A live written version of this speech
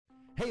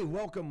Hey,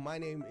 welcome. My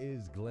name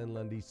is Glenn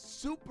Lundy.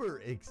 Super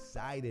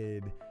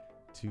excited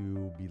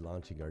to be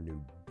launching our new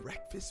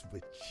Breakfast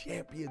with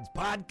Champions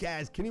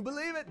podcast. Can you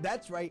believe it?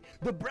 That's right.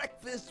 The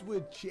Breakfast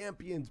with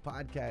Champions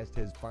podcast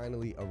has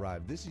finally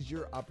arrived. This is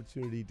your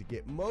opportunity to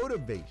get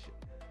motivation,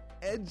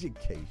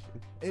 education,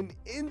 and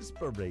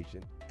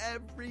inspiration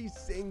every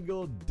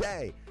single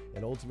day.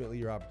 And ultimately,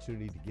 your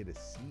opportunity to get a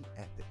seat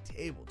at the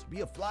table, to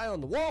be a fly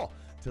on the wall,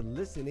 to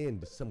listen in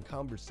to some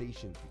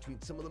conversations between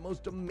some of the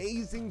most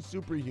amazing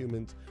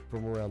superhumans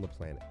from around the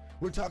planet.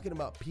 We're talking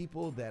about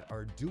people that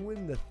are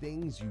doing the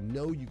things you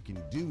know you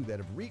can do, that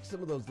have reached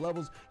some of those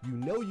levels you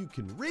know you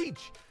can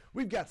reach.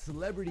 We've got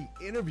celebrity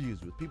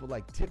interviews with people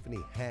like Tiffany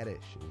Haddish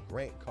and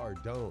Grant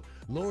Cardone,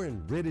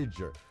 Lauren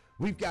Rittiger.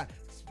 We've got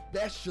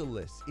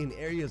specialists in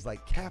areas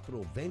like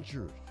capital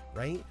ventures,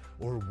 right?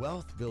 Or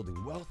wealth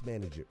building, wealth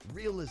management,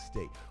 real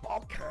estate,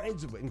 all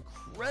kinds of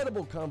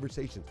incredible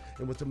conversations.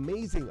 And what's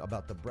amazing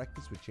about the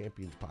Breakfast with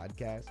Champions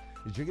podcast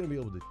is you're going to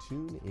be able to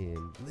tune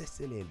in,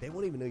 listen in. They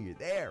won't even know you're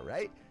there,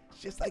 right? It's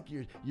just like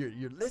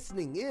you're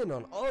listening in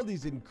on all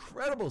these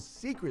incredible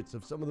secrets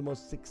of some of the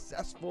most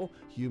successful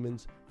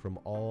humans from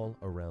all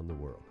around the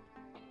world.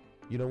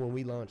 You know, when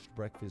we launched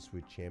Breakfast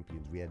with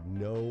Champions, we had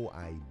no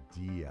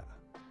idea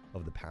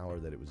of the power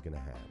that it was going to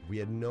have. We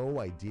had no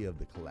idea of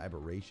the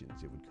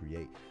collaborations it would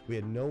create. We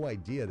had no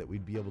idea that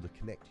we'd be able to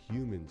connect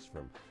humans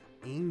from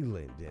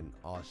England and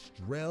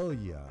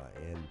Australia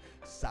and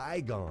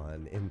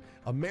Saigon and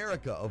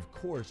America, of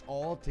course,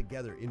 all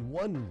together in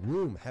one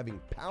room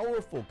having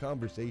powerful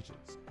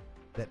conversations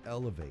that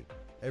elevate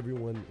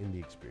everyone in the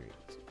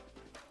experience.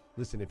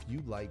 Listen, if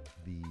you like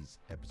these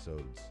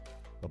episodes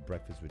of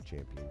Breakfast with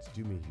Champions,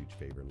 do me a huge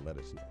favor and let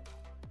us know.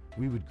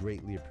 We would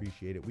greatly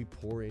appreciate it. We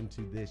pour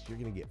into this. You're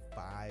going to get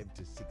 5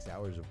 to 6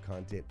 hours of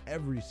content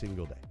every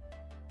single day,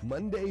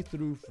 Monday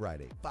through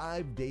Friday,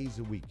 5 days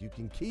a week. You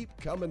can keep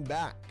coming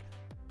back.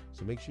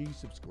 So make sure you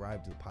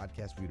subscribe to the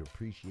podcast. We'd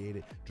appreciate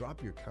it.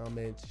 Drop your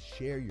comments,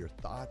 share your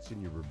thoughts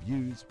and your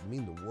reviews. It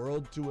mean the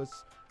world to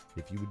us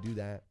if you would do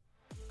that.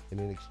 And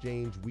in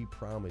exchange, we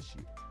promise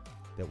you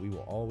that we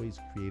will always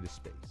create a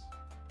space,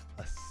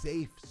 a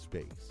safe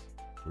space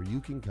where you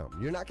can come.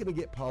 You're not going to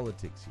get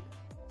politics here.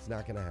 It's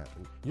not going to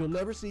happen. You'll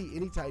never see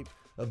any type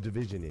of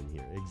division in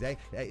here.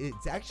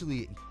 It's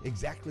actually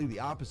exactly the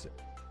opposite.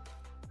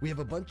 We have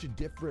a bunch of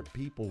different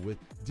people with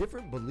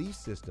different belief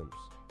systems,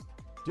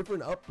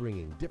 different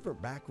upbringing, different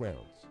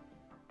backgrounds.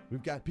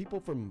 We've got people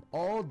from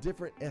all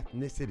different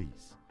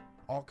ethnicities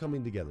all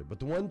coming together. But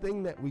the one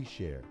thing that we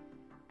share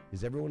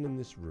is everyone in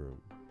this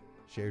room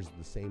shares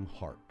the same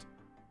heart.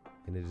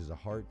 And it is a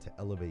heart to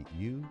elevate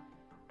you,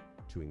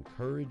 to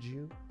encourage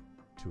you,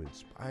 to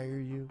inspire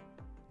you,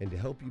 and to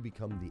help you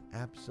become the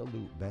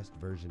absolute best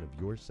version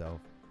of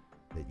yourself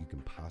that you can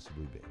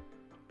possibly be.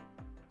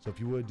 So if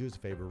you would, do us a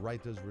favor,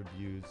 write those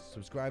reviews,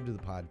 subscribe to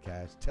the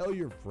podcast, tell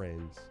your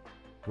friends.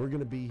 We're going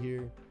to be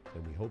here,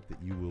 and we hope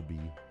that you will be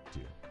too.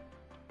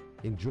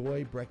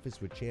 Enjoy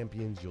Breakfast with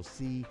Champions. You'll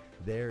see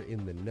there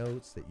in the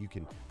notes that you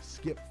can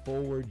skip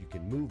forward, you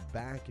can move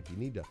back. If you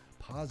need to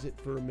pause it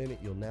for a minute,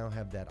 you'll now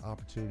have that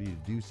opportunity to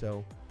do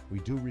so. We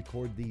do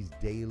record these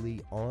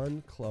daily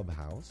on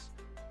Clubhouse.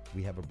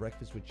 We have a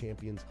Breakfast with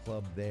Champions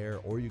club there,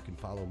 or you can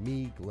follow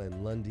me,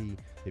 Glenn Lundy,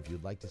 if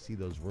you'd like to see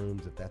those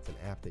rooms. If that's an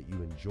app that you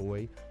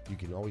enjoy, you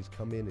can always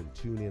come in and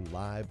tune in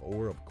live,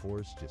 or of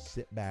course, just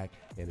sit back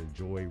and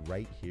enjoy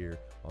right here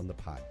on the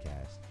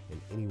podcast and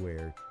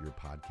anywhere your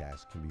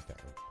podcast can be found.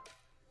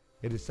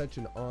 It is such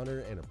an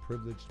honor and a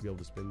privilege to be able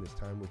to spend this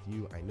time with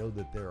you. I know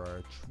that there are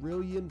a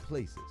trillion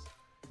places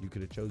you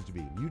could have chose to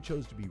be. You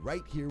chose to be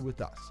right here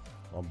with us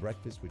on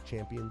Breakfast with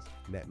Champions,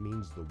 and that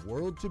means the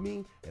world to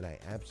me, and I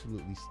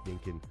absolutely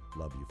stinking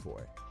love you for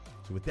it.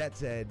 So with that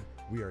said,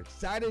 we are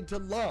excited to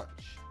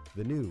launch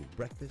the new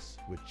Breakfast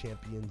with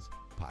Champions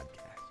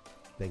podcast.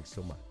 Thanks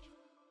so much.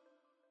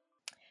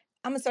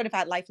 I'm a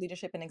certified life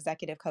leadership and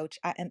executive coach.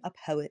 I am a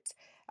poet.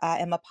 I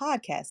am a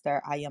podcaster.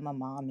 I am a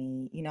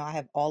mommy. You know, I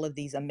have all of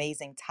these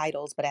amazing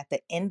titles, but at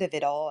the end of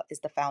it all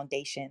is the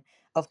foundation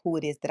of who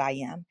it is that I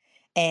am.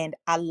 And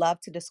I love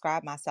to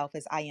describe myself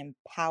as I am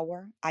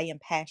power, I am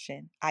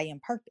passion, I am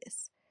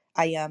purpose.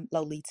 I am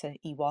Lolita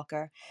E.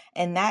 Walker.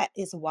 And that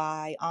is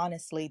why,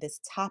 honestly, this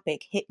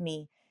topic hit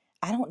me.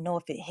 I don't know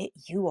if it hit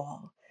you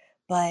all,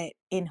 but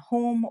in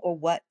whom or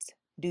what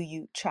do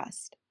you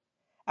trust?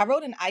 I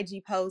wrote an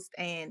IG post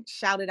and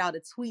shouted out a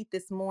tweet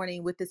this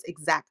morning with this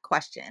exact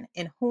question: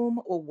 in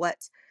whom or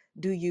what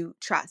do you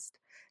trust?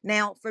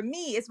 Now, for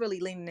me, it's really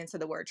leaning into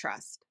the word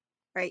trust,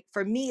 right?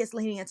 For me, it's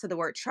leaning into the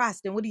word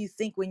trust. And what do you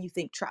think when you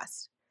think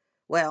trust?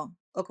 Well,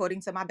 according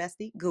to my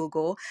bestie,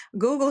 Google,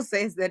 Google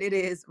says that it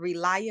is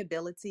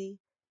reliability,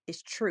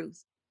 is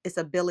truth, it's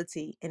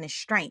ability, and it's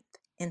strength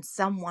in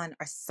someone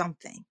or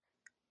something.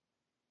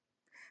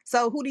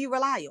 So who do you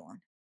rely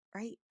on,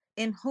 right?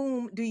 In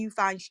whom do you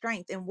find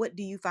strength, and what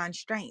do you find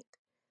strength?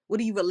 What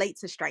do you relate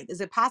to strength?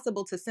 Is it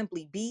possible to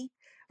simply be,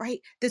 right?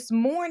 This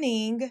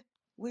morning,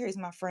 where is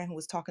my friend who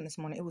was talking this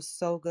morning? It was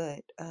so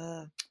good.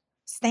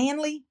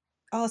 Stanley.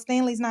 Oh,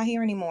 Stanley's not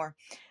here anymore.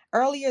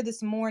 Earlier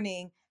this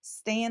morning,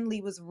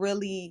 Stanley was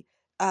really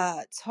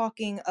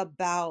talking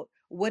about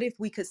what if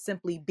we could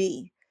simply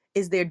be?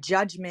 Is there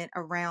judgment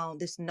around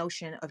this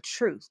notion of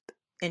truth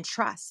and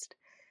trust?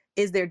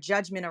 Is there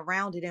judgment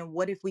around it? And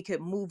what if we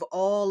could move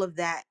all of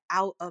that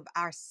out of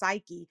our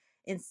psyche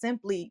and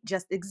simply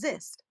just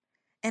exist?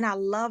 And I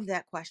love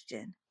that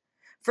question.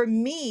 For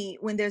me,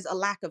 when there's a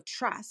lack of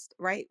trust,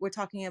 right? We're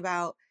talking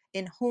about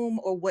in whom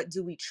or what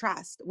do we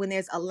trust? When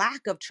there's a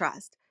lack of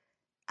trust,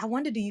 I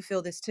wonder, do you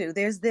feel this too?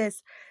 There's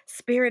this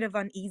spirit of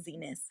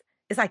uneasiness.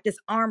 It's like this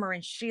armor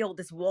and shield,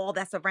 this wall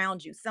that's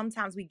around you.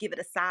 Sometimes we give it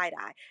a side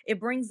eye. It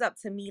brings up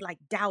to me like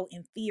doubt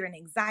and fear and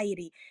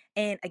anxiety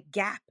and a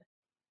gap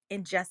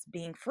in just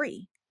being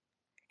free.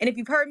 And if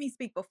you've heard me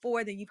speak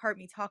before, then you've heard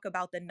me talk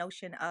about the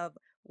notion of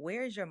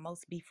where is your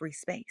most be free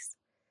space?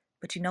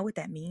 But you know what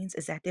that means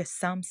is that there's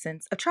some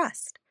sense of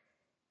trust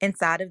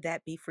inside of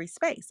that be free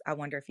space. I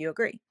wonder if you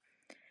agree.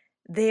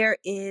 There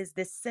is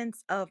this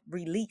sense of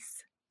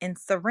release and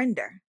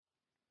surrender.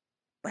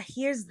 But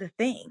here's the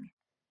thing.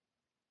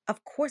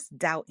 Of course,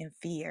 doubt and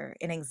fear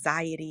and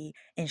anxiety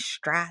and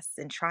stress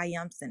and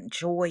triumphs and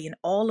joy and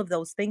all of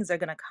those things are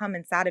going to come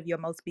inside of your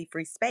most be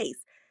free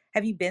space.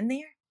 Have you been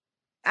there?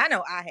 I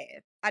know I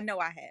have. I know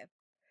I have.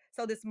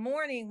 So this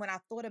morning, when I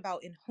thought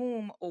about in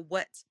whom or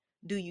what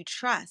do you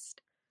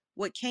trust,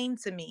 what came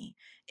to me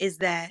is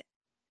that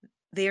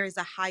there is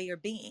a higher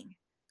being.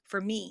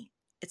 For me,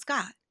 it's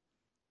God.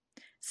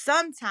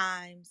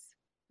 Sometimes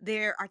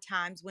there are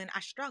times when I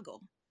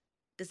struggle.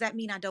 Does that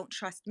mean I don't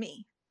trust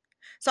me?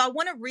 So I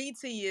want to read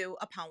to you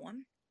a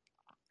poem.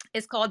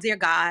 It's called Dear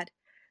God.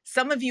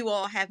 Some of you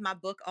all have my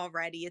book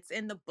already. It's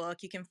in the book.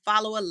 You can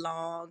follow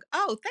along.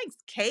 Oh, thanks,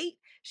 Kate.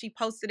 She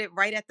posted it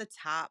right at the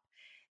top.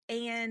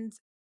 And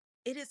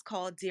it is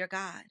called Dear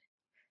God.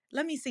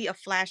 Let me see a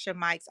flash of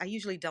mics. I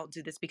usually don't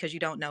do this because you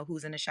don't know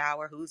who's in the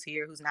shower, who's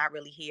here, who's not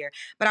really here.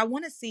 But I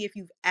want to see if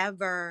you've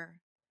ever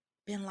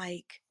been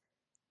like,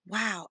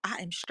 wow, I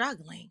am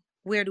struggling.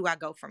 Where do I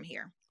go from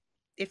here?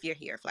 If you're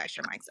here, flash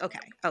your mics. Okay.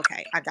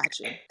 Okay. I got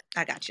you.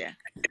 I got you.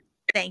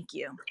 Thank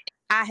you.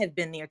 I have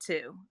been there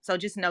too. So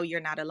just know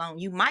you're not alone.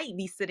 You might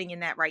be sitting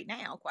in that right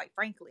now, quite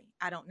frankly.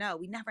 I don't know.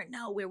 We never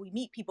know where we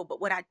meet people. But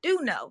what I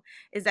do know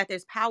is that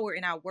there's power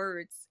in our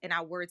words, and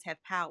our words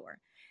have power.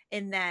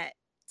 And that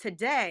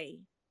today,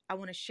 I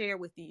want to share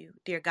with you,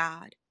 dear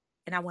God,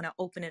 and I want to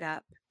open it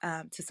up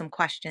to some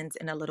questions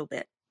in a little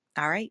bit.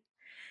 All right.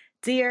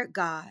 Dear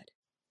God,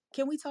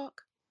 can we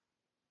talk?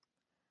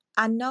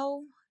 I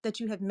know that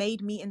you have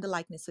made me in the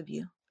likeness of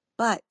you,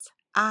 but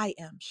I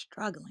am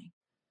struggling.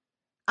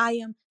 I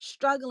am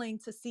struggling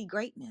to see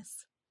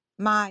greatness,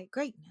 my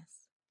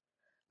greatness.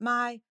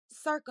 My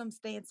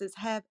circumstances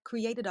have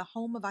created a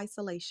home of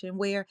isolation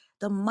where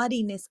the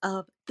muddiness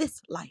of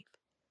this life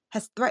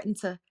has threatened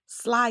to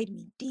slide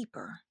me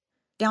deeper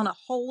down a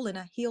hole in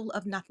a hill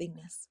of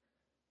nothingness.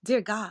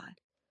 Dear God,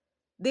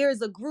 there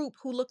is a group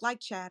who look like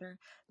chatter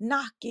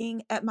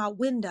knocking at my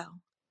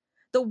window.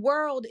 The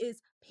world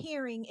is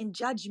peering in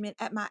judgment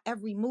at my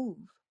every move.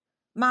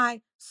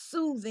 My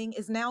soothing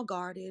is now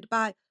guarded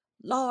by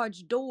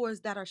large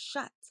doors that are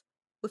shut,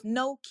 with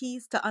no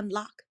keys to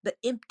unlock the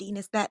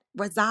emptiness that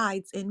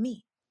resides in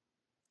me.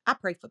 I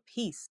pray for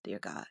peace, dear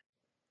God.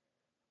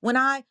 When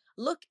I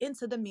look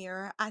into the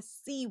mirror, I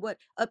see what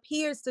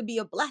appears to be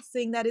a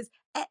blessing that is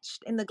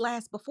etched in the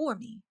glass before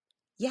me.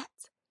 Yet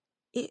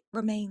it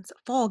remains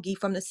foggy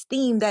from the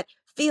steam that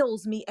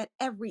fills me at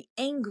every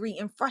angry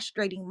and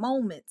frustrating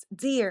moment.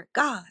 Dear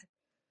God,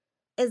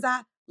 as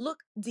I look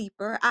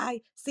deeper,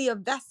 I see a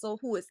vessel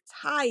who is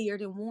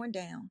tired and worn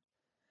down.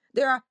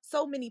 There are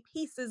so many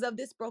pieces of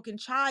this broken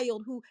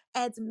child who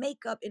adds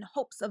makeup in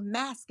hopes of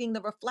masking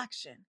the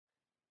reflection,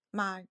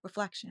 my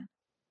reflection.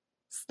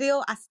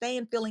 Still, I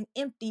stand feeling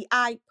empty.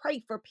 I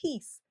pray for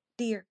peace,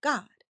 dear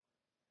God.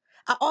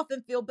 I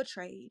often feel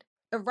betrayed,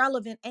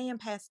 irrelevant, and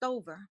passed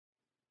over.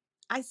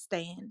 I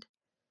stand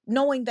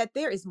knowing that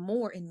there is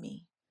more in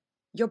me,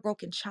 your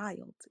broken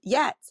child.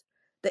 Yet,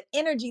 the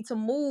energy to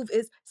move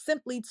is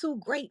simply too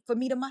great for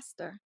me to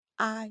muster.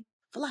 I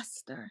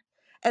fluster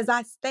as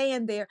I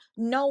stand there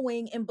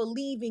knowing and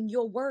believing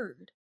your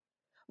word.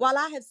 While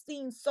I have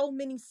seen so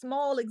many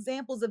small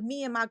examples of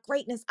me and my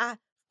greatness, I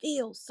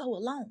feel so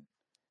alone.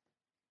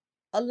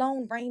 A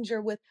lone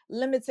ranger with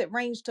limited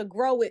range to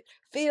grow. It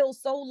feels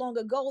so long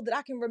ago that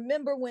I can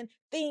remember when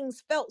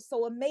things felt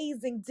so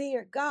amazing,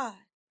 dear God.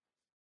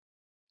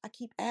 I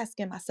keep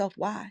asking myself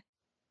why.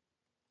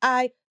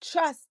 I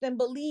trust and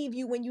believe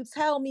you when you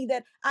tell me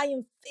that I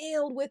am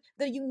filled with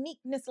the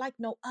uniqueness like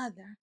no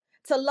other,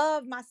 to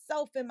love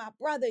myself and my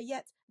brother.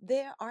 Yet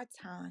there are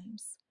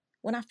times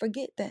when I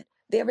forget that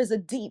there is a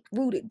deep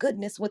rooted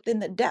goodness within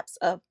the depths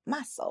of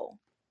my soul.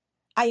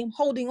 I am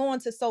holding on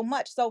to so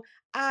much, so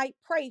I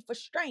pray for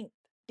strength,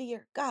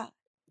 dear God.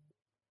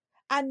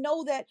 I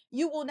know that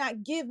you will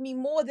not give me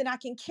more than I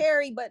can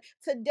carry, but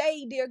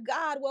today, dear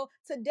God, well,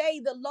 today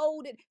the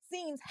load, it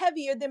seems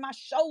heavier than my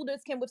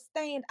shoulders can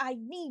withstand. I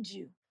need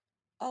you.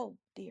 Oh,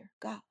 dear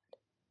God,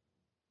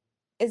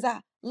 as I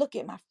look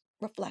at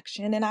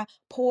reflection and I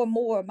pour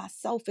more of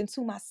myself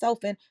into myself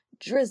and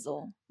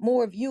drizzle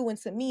more of you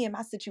into me and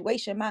my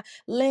situation, my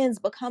lens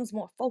becomes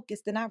more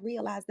focused and I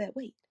realize that,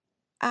 wait,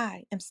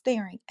 I am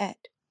staring at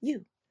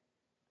you.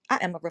 I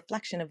am a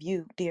reflection of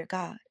you, dear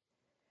God.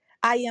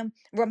 I am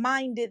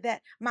reminded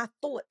that my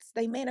thoughts,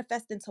 they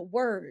manifest into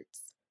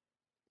words.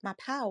 My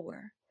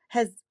power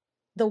has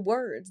the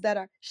words that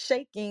are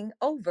shaking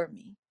over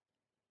me.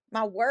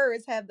 My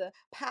words have the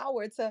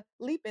power to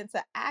leap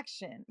into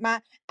action.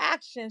 My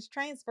actions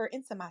transfer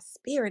into my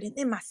spirit, and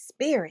then my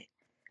spirit,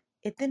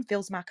 it then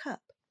fills my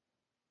cup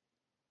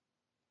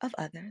of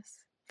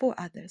others for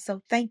others.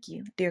 So thank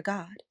you, dear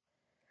God.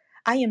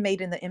 I am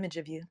made in the image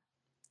of you.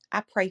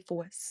 I pray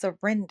for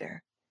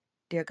surrender,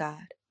 dear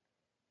God.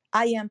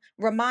 I am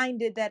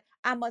reminded that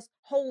I must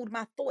hold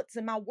my thoughts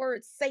and my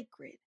words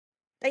sacred.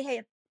 They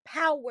have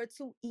power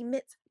to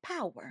emit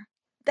power.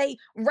 They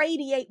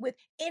radiate with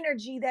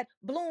energy that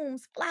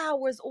blooms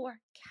flowers or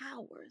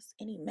cowers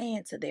any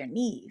man to their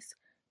knees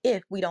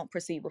if we don't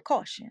proceed with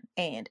caution.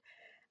 And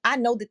I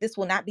know that this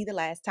will not be the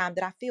last time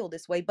that I feel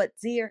this way, but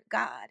dear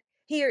God,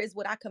 here is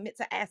what I commit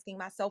to asking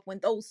myself when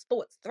those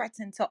thoughts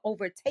threaten to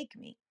overtake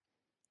me.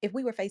 If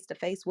we were face to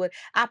face, would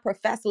I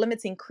profess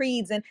limiting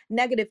creeds and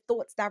negative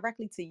thoughts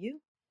directly to you?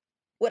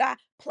 Would I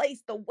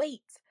place the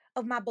weight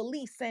of my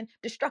beliefs and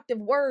destructive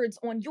words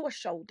on your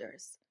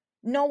shoulders,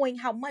 knowing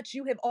how much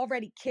you have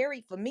already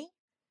carried for me?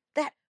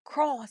 That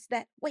cross,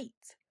 that weight,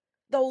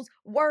 those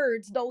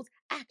words, those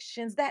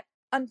actions, that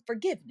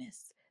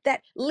unforgiveness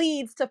that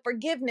leads to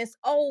forgiveness.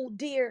 Oh,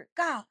 dear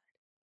God,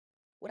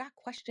 would I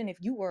question if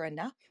you were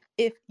enough?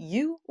 If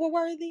you were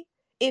worthy?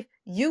 If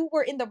you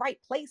were in the right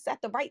place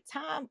at the right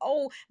time?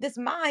 Oh, this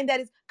mind that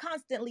is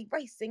constantly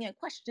racing and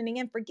questioning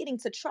and forgetting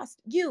to trust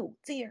you,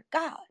 dear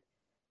God.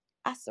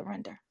 I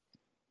surrender.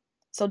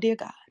 So, dear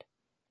God,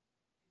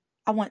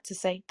 I want to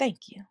say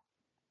thank you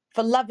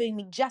for loving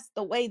me just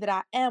the way that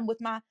I am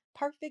with my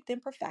perfect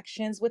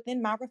imperfections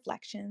within my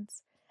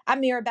reflections. I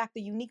mirror back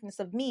the uniqueness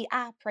of me.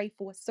 I pray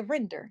for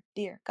surrender,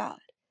 dear God.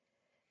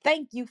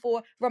 Thank you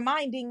for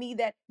reminding me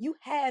that you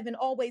have and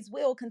always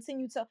will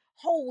continue to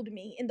hold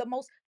me in the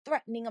most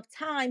threatening of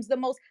times, the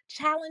most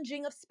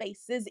challenging of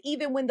spaces,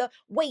 even when the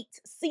weight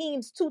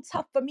seems too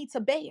tough for me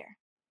to bear.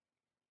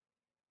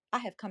 I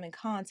have come in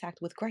contact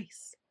with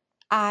grace.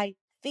 I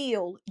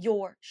feel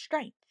your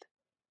strength,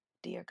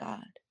 dear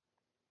God.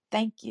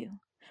 Thank you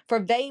for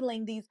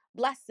veiling these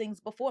blessings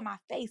before my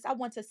face. I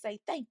want to say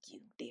thank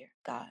you, dear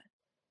God.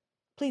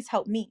 Please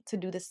help me to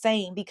do the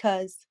same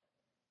because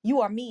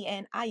you are me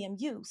and I am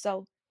you.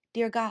 So,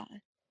 dear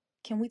God,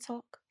 can we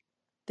talk?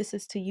 This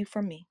is to you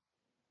from me.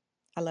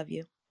 I love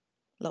you,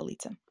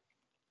 Lolita.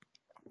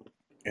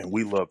 And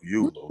we love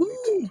you,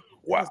 Lolita. Woo-hoo.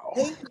 That was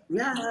Wow.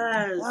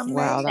 yes.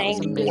 Wow, that was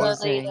Thank you, Wow.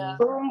 Lolita. amazing.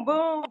 Boom,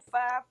 boom.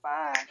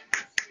 5-5.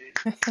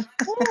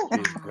 Woo.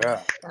 Dear Wow,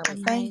 God. That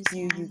was Thank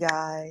you amazing.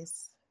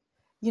 guys.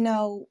 You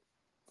know,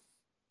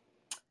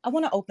 I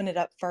want to open it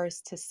up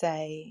first to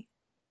say,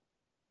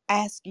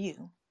 ask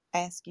you,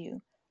 ask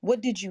you,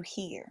 what did you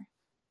hear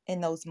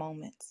in those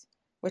moments?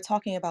 We're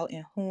talking about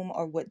in whom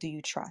or what do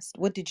you trust?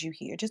 What did you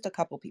hear? Just a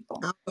couple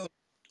people.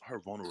 Her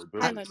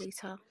Hi, vulnerability.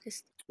 Lolita.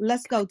 It's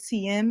Let's go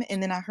TM.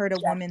 And then I heard a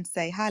Jackie woman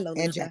say, hi, and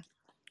Lolita. Jackie.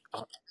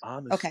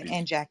 Okay, Honesty.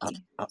 and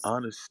Jackie.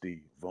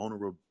 Honesty.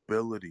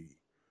 Vulnerability.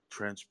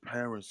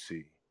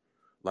 Transparency.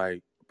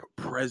 Like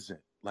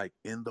present. Like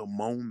in the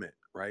moment,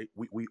 right?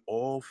 We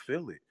all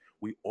feel it.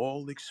 We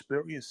all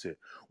experience it.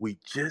 We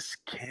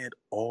just can't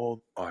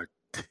all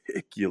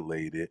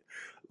articulate it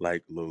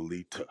like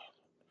Lolita.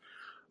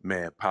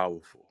 Man,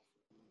 powerful.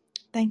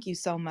 Thank you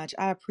so much.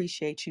 I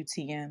appreciate you,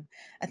 TM.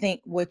 I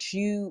think what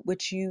you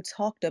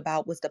talked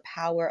about was the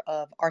power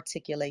of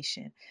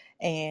articulation.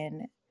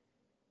 And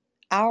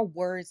our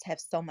words have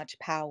so much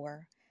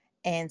power.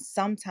 And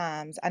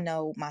sometimes I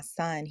know my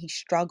son, he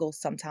struggles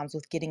sometimes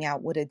with getting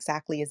out what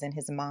exactly is in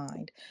his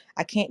mind.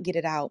 I can't get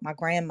it out. My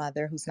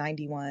grandmother, who's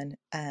 91,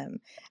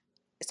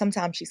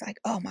 sometimes she's like,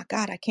 oh my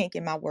God, I can't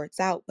get my words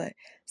out. But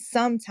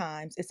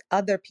sometimes it's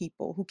other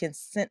people who can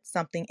sense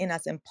something in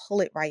us and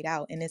pull it right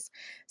out. And it's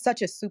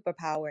such a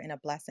superpower and a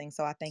blessing.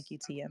 So I thank you,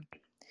 Tia.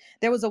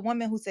 There was a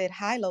woman who said,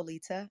 hi,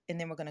 Lolita. And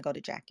then we're going to go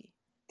to Jackie.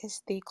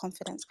 It's the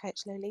confidence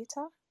coach,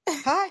 Lolita.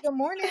 Hi, good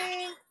morning.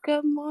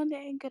 Good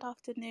morning, good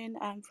afternoon.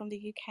 From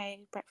the UK,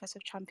 Breakfast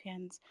with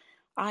Champions.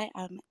 I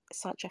am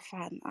such a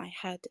fan. I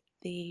had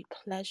the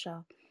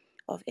pleasure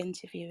of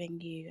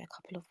interviewing you a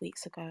couple of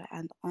weeks ago,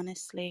 and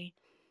honestly,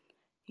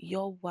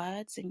 your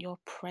words and your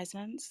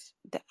presence,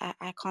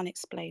 I can't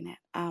explain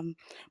it.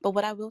 But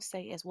what I will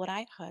say is what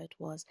I heard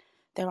was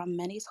there are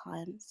many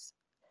times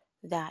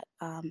that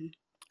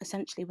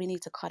essentially we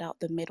need to cut out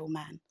the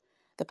middleman,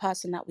 the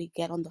person that we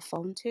get on the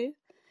phone to,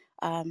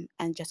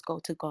 and just go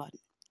to God.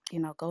 You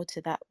know, go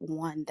to that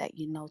one that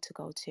you know to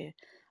go to.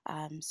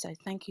 So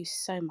thank you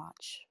so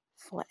much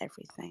for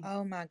everything.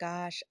 Oh my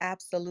gosh,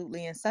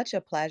 absolutely. And such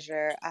a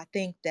pleasure. I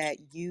think that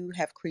you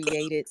have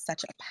created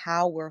such a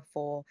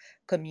powerful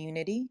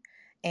community.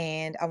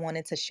 And I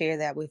wanted to share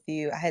that with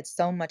you. I had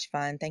so much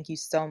fun. Thank you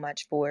so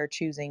much for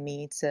choosing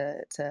me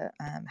to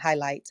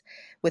highlight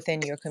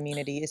within your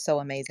community. It's so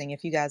amazing.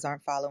 If you guys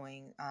aren't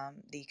following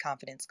the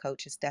confidence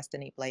coach, it's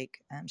Destiny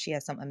Blake. She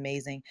has some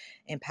amazing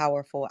and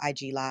powerful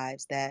IG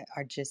lives that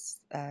are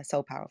just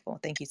so powerful.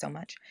 Thank you so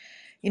much.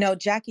 You know,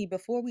 Jackie,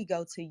 before we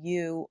go to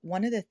you,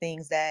 one of the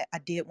things that I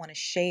did want to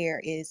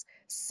share is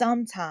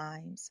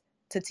sometimes,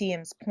 to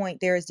TM's point,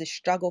 there is this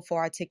struggle for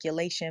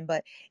articulation.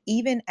 But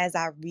even as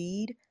I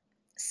read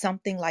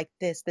something like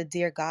this, the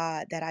Dear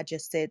God that I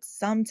just said,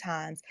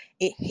 sometimes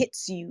it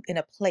hits you in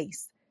a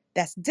place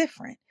that's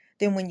different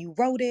than when you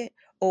wrote it,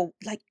 or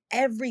like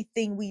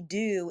everything we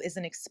do is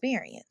an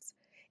experience.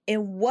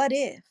 And what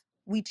if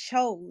we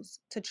chose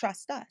to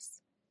trust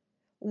us?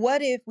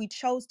 What if we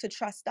chose to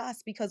trust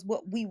us because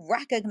what we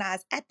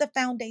recognize at the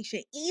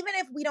foundation, even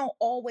if we don't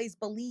always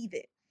believe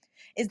it,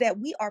 is that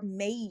we are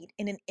made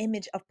in an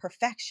image of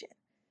perfection.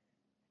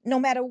 No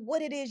matter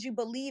what it is you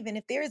believe in,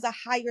 if there is a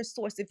higher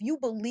source, if you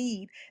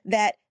believe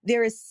that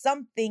there is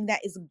something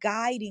that is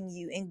guiding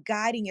you and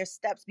guiding your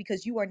steps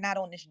because you are not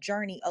on this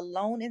journey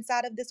alone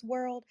inside of this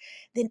world,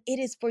 then it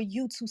is for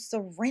you to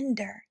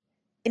surrender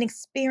and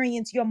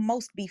experience your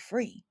most be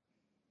free.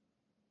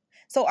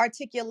 So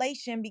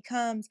articulation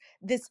becomes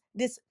this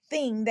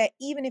thing that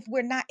even if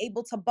we're not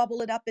able to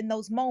bubble it up in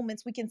those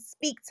moments, we can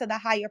speak to the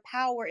higher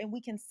power and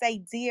we can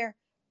say, dear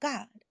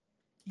God,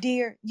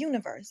 dear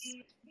universe,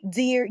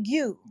 dear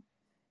you,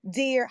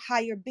 dear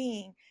higher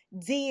being,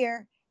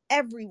 dear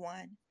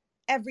everyone,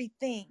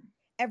 everything,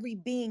 every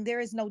being. There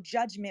is no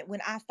judgment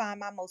when I find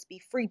my most be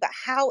free. But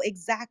how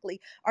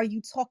exactly are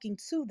you talking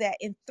to that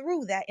and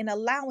through that and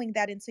allowing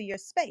that into your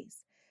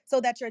space so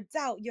that your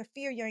doubt, your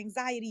fear, your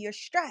anxiety, your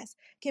stress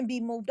can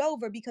be moved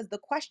over? Because the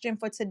question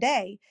for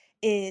today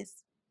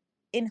is,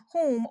 in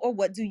whom or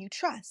what do you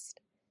trust?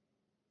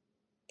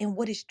 And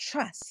what is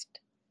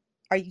trust?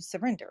 Are you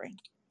surrendering?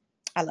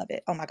 I love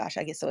it. Oh my gosh,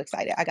 I get so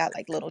excited. I got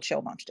like little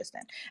chill bumps just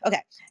then.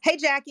 Okay. Hey,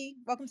 Jackie,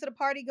 welcome to the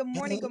party. Good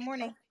morning. Good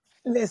morning.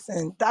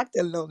 Listen,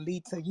 Dr.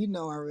 Lolita, you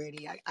know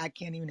already. I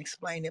can't even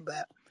explain it,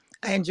 but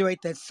I enjoyed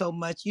that so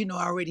much. You know,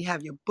 I already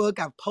have your book.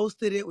 I've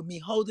posted it with me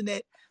holding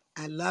it.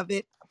 I love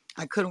it.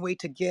 I couldn't wait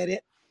to get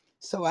it.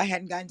 So I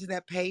hadn't gotten to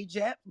that page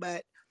yet,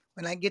 but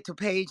when I get to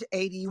page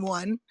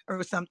 81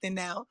 or something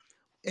now,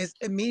 it's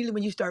immediately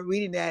when you start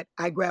reading that,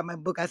 I grab my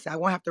book. I said, I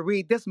won't have to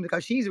read this one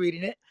because she's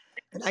reading it,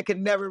 and I could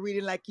never read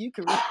it like you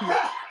could read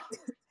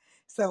it.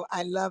 So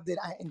I loved it.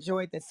 I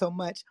enjoyed that so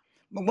much.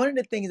 But one of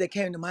the things that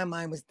came to my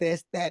mind was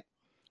this, that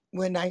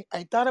when I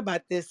thought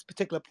about this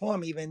particular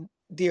poem, even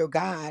Dear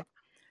God,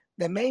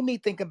 that made me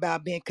think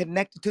about being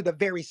connected to the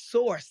very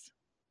source.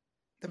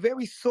 The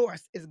very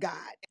source is God.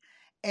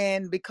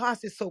 And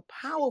because it's so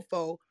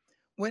powerful,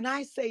 when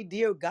I say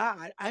Dear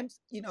God,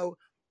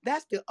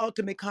 that's the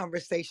ultimate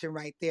conversation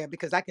right there,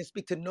 because I can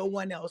speak to no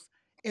one else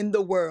in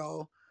the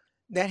world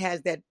that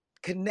has that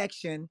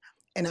connection,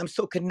 and I'm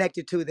so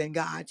connected to than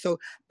God. So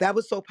that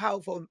was so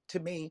powerful to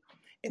me.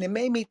 And it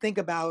made me think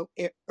about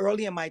it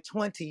early in my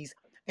 20s.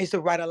 I used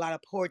to write a lot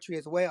of poetry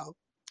as well.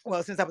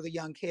 Well, since I was a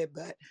young kid,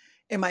 but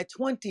in my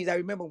 20s, I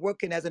remember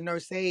working as a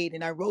nurse aide,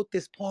 and I wrote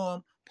this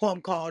poem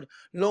called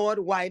Lord,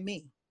 Why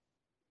Me?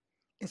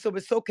 And so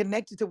it's so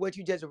connected to what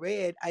you just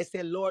read. I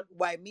said, Lord,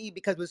 why me?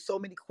 Because with so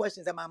many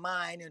questions in my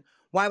mind, and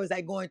why was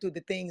I going through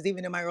the things,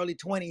 even in my early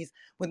 20s,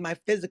 with my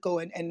physical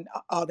and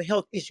all the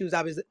health issues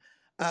I was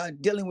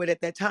dealing with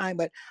at that time.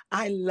 But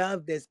I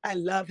love this. I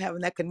love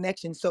having that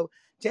connection. So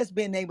just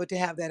being able to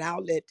have that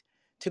outlet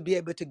to be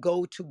able to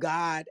go to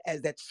God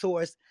as that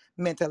source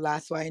meant a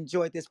lot. So I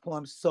enjoyed this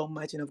poem so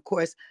much. And of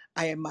course,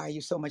 I admire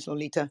you so much,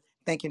 Lolita.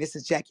 Thank you. This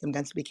is Jackie. I'm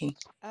done speaking.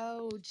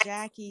 Oh,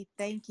 Jackie,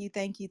 thank you,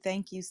 thank you,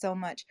 thank you so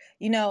much.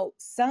 You know,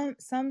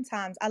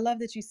 sometimes I love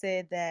that you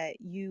said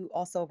that you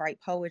also write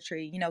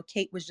poetry. You know,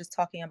 Kate was just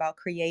talking about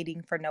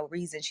creating for no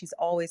reason. She's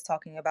always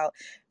talking about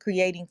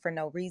creating for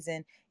no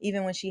reason.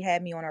 Even when she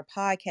had me on her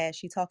podcast,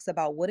 she talks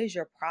about what is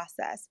your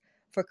process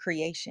for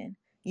creation.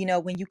 You know,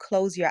 when you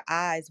close your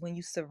eyes, when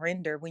you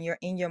surrender, when you're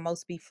in your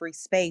most be free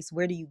space,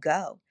 where do you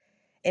go?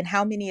 And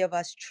how many of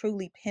us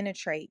truly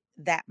penetrate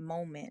that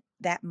moment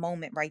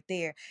right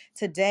there?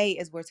 Today,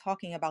 as we're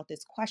talking about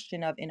this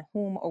question of in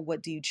whom or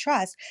what do you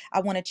trust,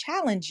 I want to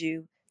challenge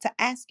you to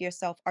ask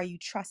yourself, are you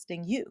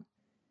trusting you?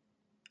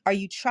 Are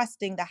you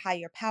trusting the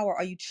higher power?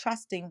 Are you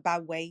trusting by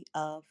way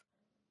of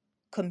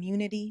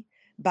community,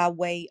 by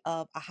way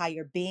of a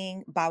higher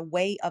being, by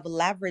way of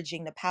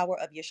leveraging the power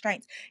of your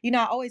strengths? You know,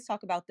 I always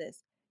talk about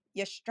this,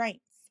 your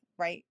strengths,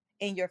 right?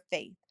 In your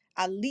faith.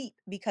 I leap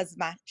because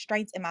my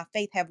strengths and my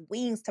faith have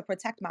wings to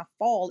protect my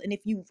fall. And if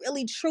you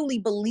really truly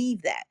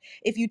believe that,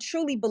 if you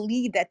truly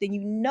believe that, then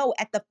you know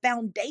at the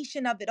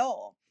foundation of it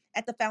all,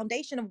 at the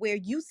foundation of where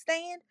you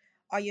stand,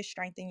 are your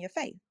strength and your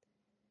faith.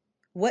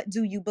 What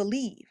do you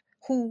believe?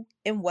 Who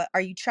and what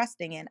are you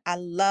trusting in? I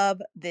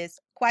love this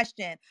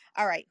question.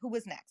 All right, who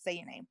is next? Say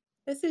your name.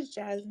 This is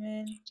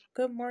Jasmine.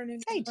 Good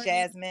morning. Hey,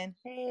 Jasmine.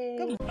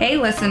 Hey. Hey,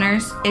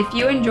 listeners. If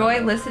you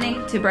enjoy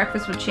listening to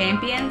Breakfast with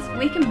Champions,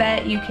 we can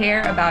bet you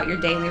care about your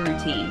daily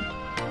routine.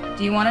 Do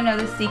Do you want to know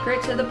the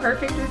secret to the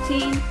perfect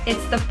routine?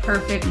 It's the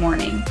perfect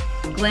morning.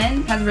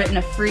 Glenn has written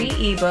a free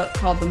ebook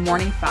called The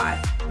Morning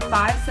 5.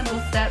 5 simple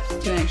steps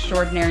to an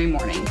extraordinary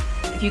morning.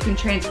 If you can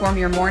transform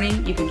your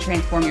morning, you can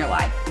transform your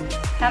life.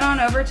 Head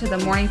on over to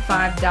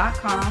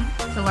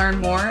themorning5.com to learn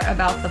more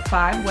about the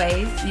 5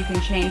 ways you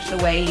can change the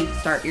way you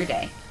start your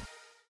day.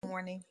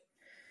 Morning.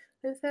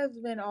 This has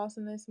been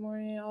awesome this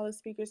morning. All the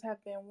speakers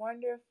have been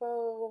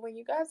wonderful. When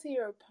you guys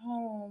hear a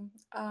poem,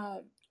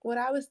 what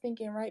I was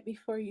thinking right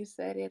before you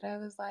said it, I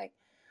was like,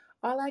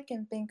 all I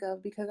can think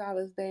of, because I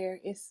was there,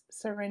 is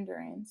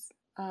surrenderance.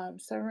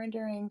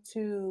 Surrendering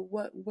to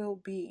what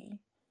will be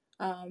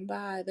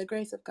by the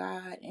grace of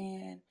God.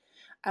 And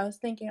I was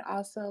thinking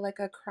also like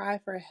a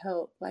cry for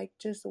help, like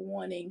just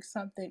wanting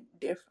something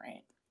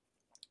different,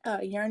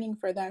 yearning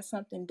for that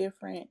something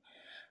different.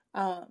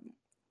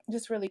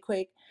 Just really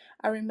quick,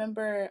 I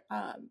remember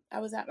I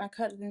was at my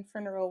cousin's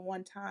funeral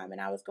one time,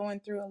 and I was going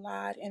through a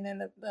lot, and then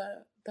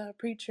the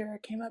preacher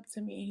came up to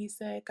me and he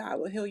said, God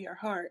will heal your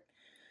heart.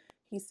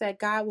 He said,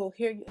 God will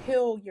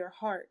heal your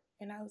heart.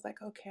 And I was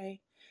like, okay.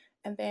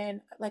 And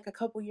then like a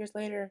couple years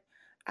later,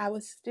 I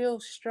was still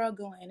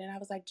struggling, and I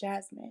was like,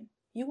 Jasmine,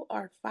 you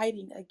are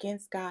fighting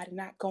against God and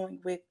not going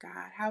with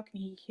God. How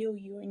can he heal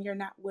you and you're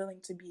not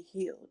willing to be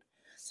healed?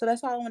 So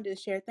that's all I wanted to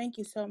share. Thank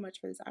you so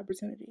much for this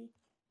opportunity.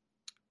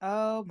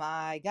 Oh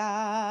my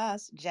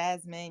gosh,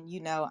 Jasmine,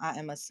 you know I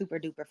am a super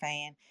duper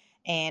fan,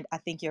 and I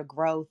think your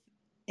growth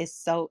is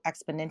so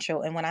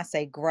exponential. And when I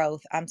say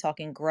growth, I'm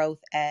talking growth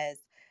as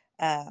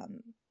um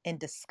in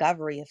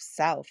discovery of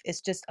self.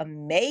 It's just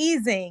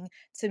amazing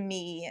to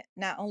me,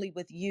 not only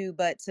with you,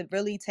 but to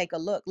really take a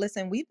look.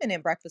 Listen, we've been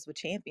in Breakfast with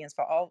Champions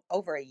for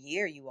over a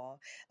year, you all.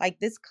 Like,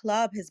 this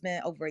club has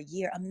been over a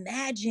year.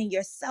 Imagine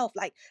yourself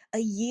like a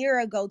year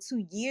ago,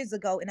 2 years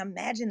ago, and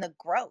imagine the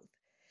growth.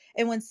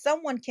 And when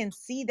someone can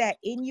see that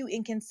in you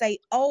and can say,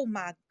 oh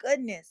my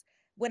goodness,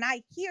 when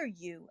I hear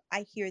you,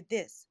 I hear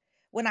this.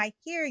 When I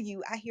hear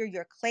you, I hear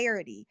your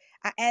clarity.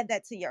 I add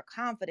that to your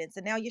confidence.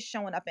 And now you're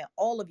showing up in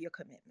all of your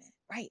commitment,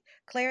 right?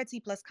 Clarity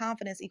plus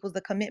confidence equals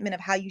the commitment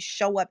of how you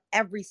show up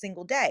every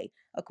single day,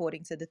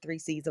 according to the 3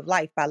 C's of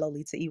Life by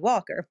Lolita E.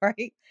 Walker,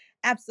 right?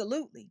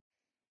 Absolutely.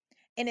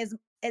 And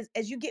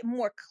as you get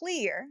more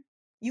clear,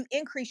 you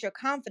increase your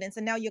confidence,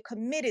 and now you're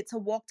committed to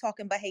walk, talk,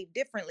 and behave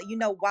differently. You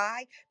know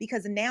why?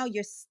 Because now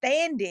you're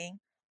standing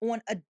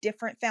on a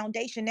different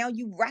foundation. Now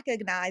you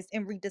recognize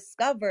and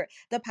rediscover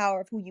the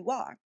power of who you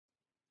are.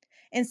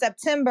 In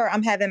September,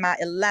 I'm having my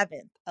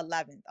 11th.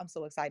 I'm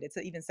so excited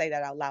to even say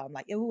that out loud. I'm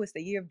like, oh, it's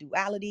the year of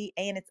duality,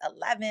 and it's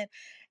 11.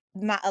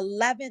 My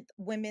 11th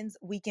Women's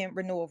Weekend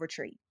Renewal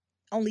Retreat.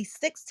 Only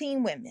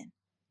 16 women.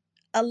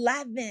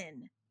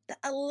 11. The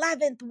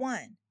 11th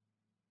one.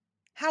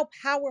 How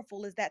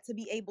powerful is that, to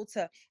be able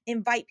to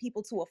invite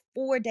people to a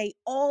 4-day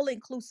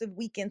all-inclusive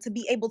weekend, to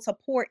be able to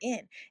pour in?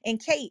 And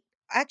Kate,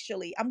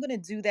 actually, I'm going to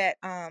do that.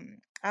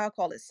 I'll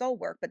call it soul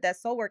work, but that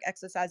soul work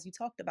exercise you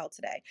talked about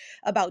today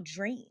about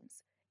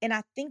dreams. And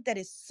I think that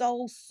is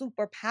so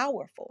super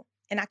powerful.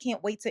 And I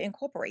can't wait to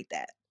incorporate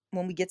that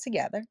when we get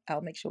together.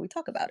 I'll make sure we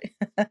talk about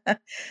it.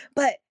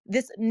 But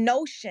this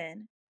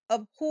notion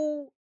of,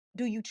 who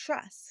do you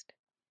trust?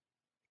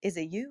 Is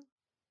it you?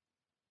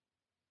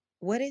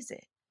 What is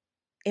it?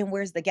 And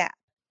where's the gap?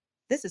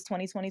 This is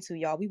 2022,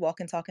 y'all. We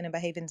walking, talking, and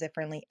behaving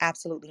differently.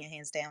 Absolutely, and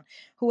hands down.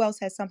 Who else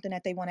has something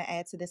that they want to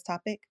add to this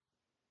topic?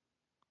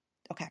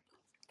 Okay.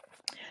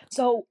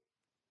 So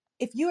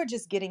if you are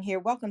just getting here,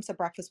 welcome to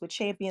Breakfast with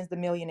Champions, the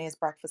Millionaires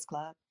Breakfast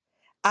Club.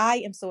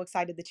 I am so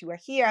excited that you are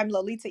here. I'm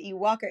Lolita E.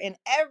 Walker, and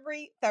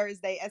every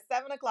Thursday at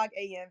 7 o'clock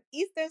a.m.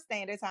 Eastern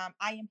Standard Time,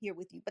 I am here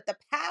with you. But the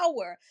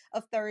power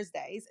of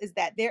Thursdays is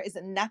that there is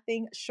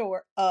nothing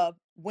short of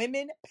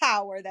women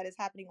power that is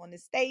happening on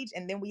this stage.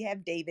 And then we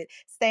have David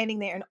standing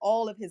there in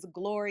all of his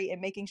glory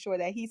and making sure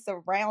that he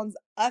surrounds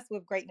us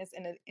with greatness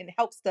and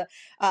helps to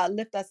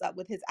lift us up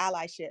with his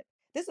allyship.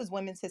 This is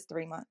Women's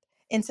History Month.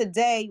 And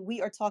today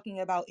we are talking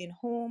about, in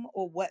whom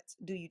or what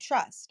do you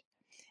trust?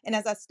 And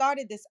as I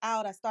started this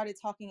out, I started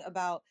talking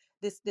about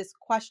this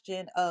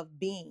question of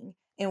being,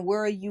 and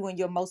where are you in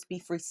your most be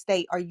free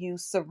state? Are you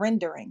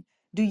surrendering?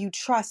 Do you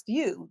trust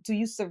you? Do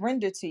you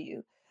surrender to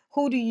you?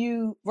 Who do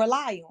you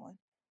rely on?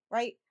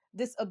 Right?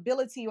 This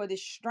ability or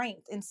this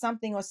strength in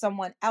something or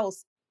someone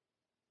else,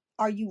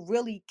 are you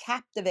really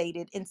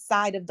captivated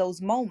inside of those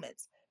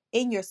moments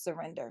in your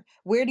surrender?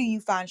 Where do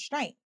you find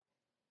strength?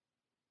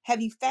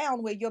 Have you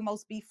found where your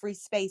most be free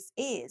space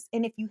is?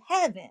 And if you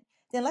haven't,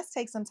 then let's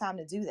take some time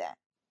to do that.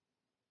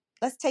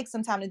 Let's take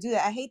some time to do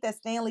that. I hate that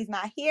Stanley's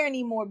not here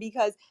anymore,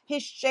 because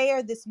his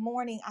share this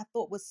morning I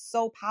thought was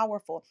so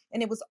powerful.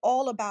 And it was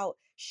all about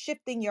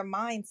shifting your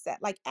mindset,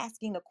 like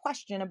asking the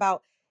question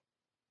about,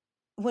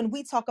 when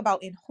we talk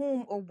about in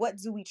whom or what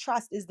do we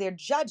trust, is there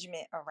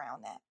judgment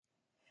around that?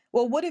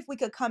 Well, what if we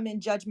could come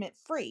in judgment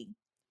free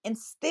and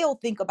still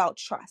think about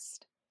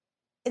trust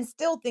and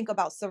still think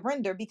about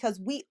surrender, because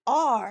we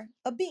are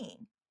a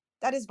being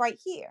that is right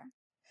here.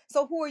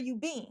 So who are you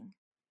being?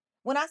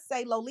 When I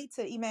say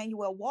Lolita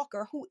Emmanuel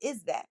Walker, who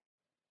is that?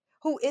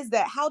 Who is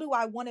that? How do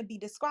I want to be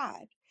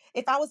described?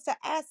 If I was to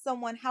ask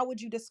someone, how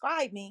would you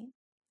describe me?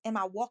 Am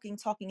I walking,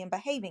 talking, and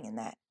behaving in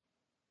that?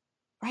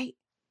 Right?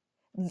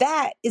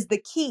 That is the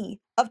key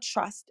of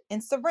trust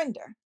and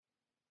surrender.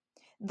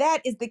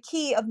 That is the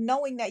key of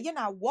knowing that you're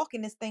not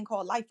walking this thing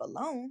called life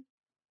alone.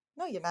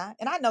 No, you're not.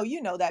 And I know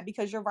you know that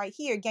because you're right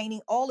here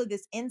gaining all of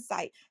this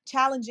insight,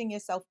 challenging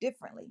yourself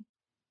differently.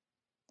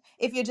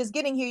 If you're just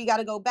getting here, you got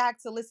to go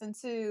back to listen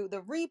to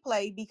the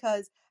replay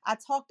because I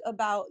talked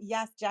about,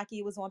 yes, Jackie,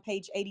 it was on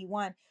page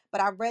 81,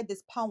 but I read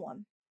this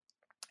poem.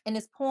 And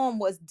this poem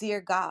was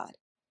Dear God.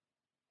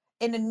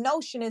 And the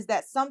notion is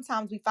that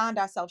sometimes we find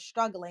ourselves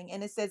struggling,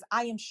 and it says,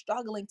 I am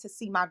struggling to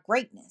see my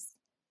greatness.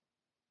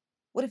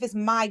 What if it's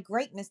my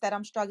greatness that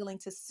I'm struggling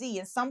to see?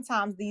 And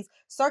sometimes these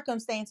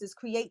circumstances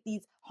create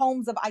these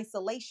homes of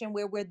isolation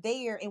where we're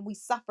there and we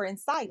suffer in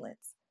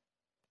silence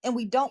and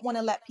we don't want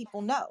to let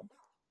people know.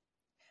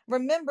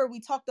 Remember, we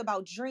talked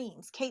about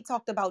dreams. Kate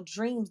talked about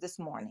dreams this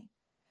morning.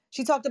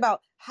 She talked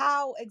about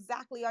how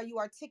exactly are you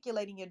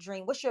articulating your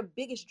dream? What's your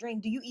biggest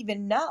dream? Do you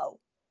even know?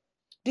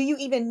 Do you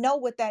even know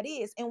what that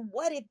is? And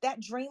what if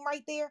that dream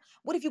right there,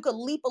 what if you could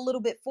leap a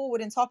little bit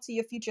forward and talk to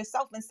your future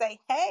self and say,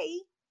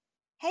 hey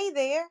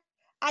there,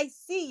 I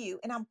see you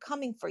and I'm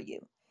coming for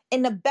you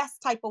in the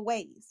best type of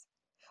ways.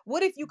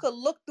 What if you could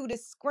look through the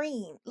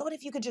screen? What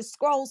if you could just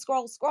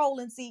scroll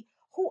and see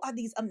who are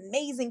these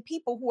amazing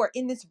people who are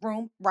in this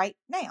room right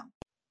now?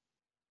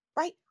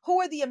 Right? Who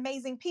are the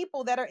amazing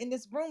people that are in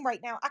this room right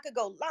now? I could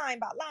go line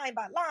by line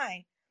by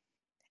line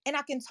and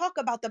I can talk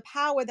about the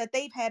power that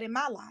they've had in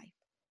my life.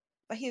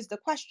 But here's the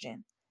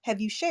question.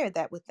 Have you shared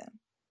that with them?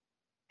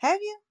 Have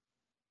you?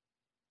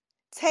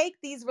 Take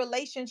these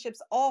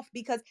relationships off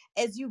because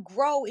as you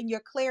grow in your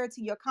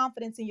clarity, your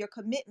confidence, and your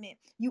commitment,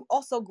 you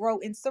also grow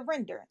in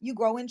surrender. You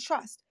grow in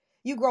trust.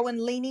 You grow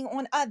in leaning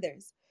on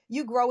others.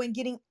 You grow in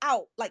getting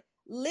out, like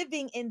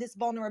living in this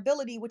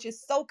vulnerability, which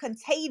is so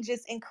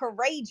contagious and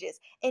courageous,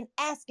 and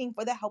asking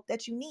for the help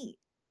that you need.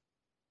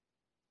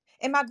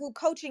 In my group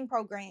coaching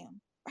program,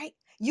 right?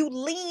 You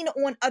lean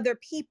on other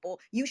people.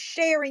 You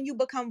share and you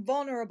become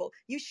vulnerable.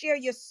 You share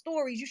your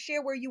stories. You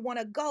share where you want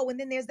to go. And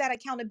then there's that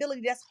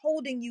accountability that's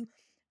holding you,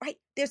 right?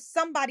 There's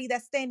somebody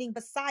that's standing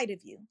beside of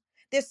you.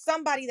 There's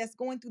somebody that's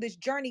going through this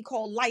journey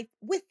called life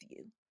with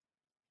you.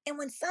 And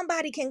when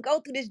somebody can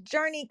go through this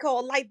journey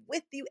called life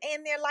with you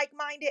and they're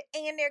like-minded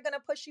and they're going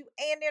to push you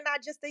and they're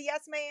not just a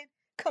yes man,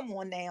 come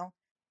on now.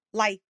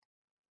 Life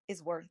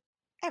is worth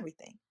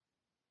everything.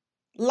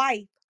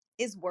 Life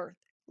is worth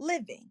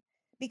living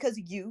because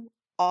you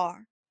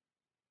are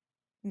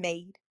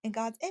made in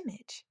God's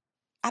image.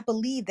 I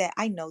believe that.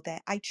 I know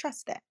that. I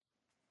trust that.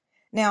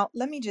 Now,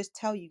 let me just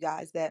tell you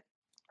guys that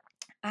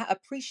I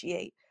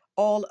appreciate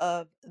all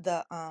of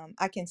the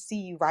I can see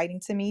you writing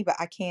to me, but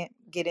I can't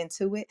get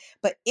into it.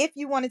 But if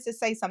you wanted to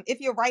say something,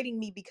 if you're writing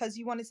me because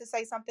you wanted to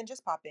say something,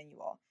 just pop in, you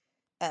all.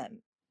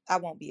 I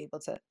won't be able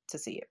to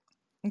see it.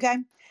 Okay?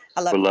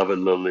 I love you. Beloved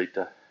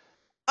Lolita.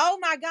 Oh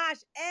my gosh,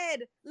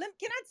 Ed,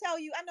 can I tell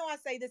you? I know I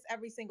say this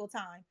every single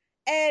time.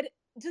 Ed,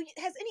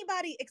 has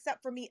anybody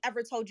except for me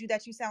ever told you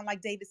that you sound like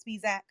David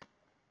Spizak?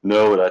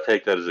 No, but I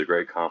take that as a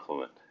great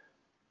compliment.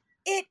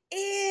 It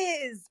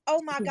is.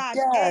 Oh my gosh,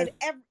 Yes.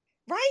 Ed,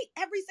 right?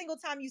 Every single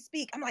time you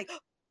speak, I'm like, oh,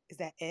 is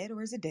that Ed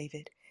or is it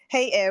David?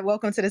 Hey, Ed,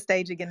 welcome to the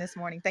stage again this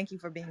morning. Thank you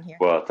for being here.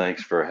 Well,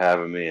 thanks for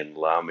having me and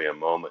allow me a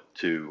moment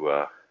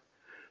to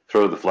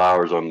throw the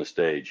flowers on the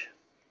stage.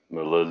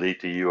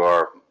 Lolita, you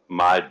are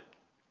my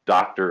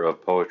doctor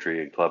of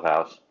poetry in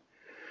Clubhouse,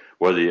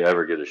 whether you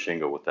ever get a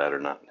shingle with that or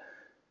not.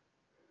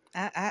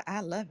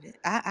 I love it.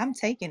 I'm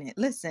taking it.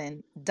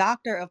 Listen,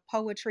 doctor of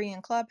poetry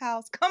in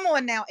Clubhouse. Come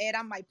on now, Ed.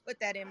 I might put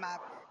that in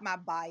my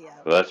bio.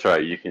 Well, that's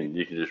right. You can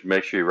just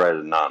make sure you write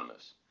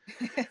anonymous.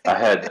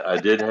 I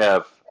did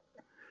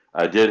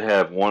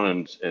have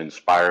one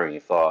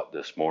inspiring thought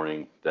this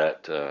morning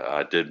that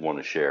I did want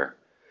to share.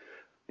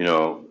 You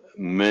know,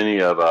 many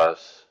of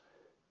us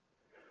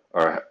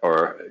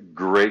are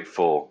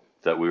grateful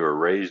that we were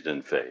raised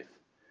in faith,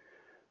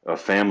 a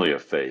family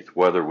of faith,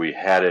 whether we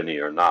had any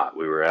or not.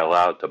 We were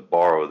allowed to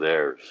borrow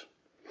theirs.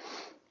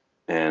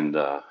 And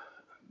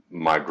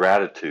my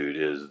gratitude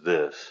is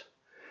this: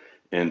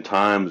 in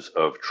times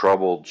of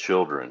troubled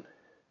children,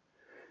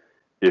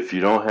 if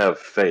you don't have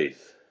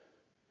faith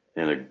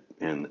in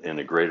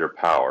a greater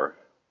power,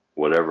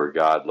 whatever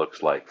God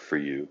looks like for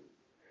you,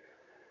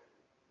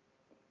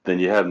 then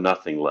you have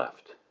nothing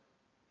left.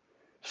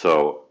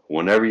 So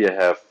whenever you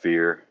have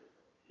fear,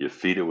 you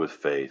feed it with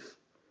faith.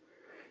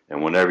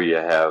 And whenever you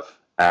have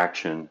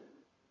action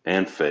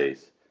and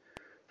faith,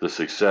 the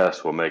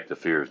success will make the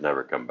fears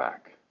never come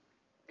back.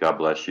 God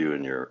bless you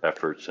and your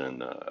efforts,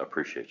 and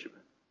appreciate you.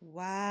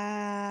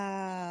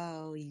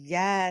 Wow.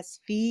 Yes.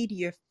 Feed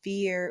your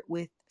fear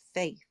with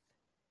faith.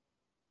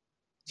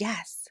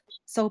 Yes.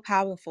 So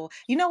powerful.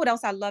 You know what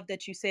else I love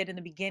that you said in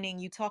the beginning?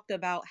 You talked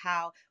about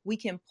how we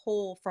can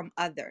pull from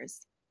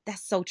others.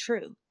 That's so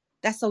true.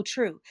 That's so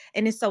true.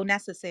 And it's so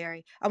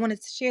necessary. I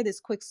wanted to share this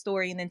quick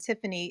story. And then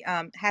Tiffany,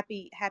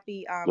 happy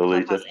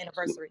Lolita, Clubhouse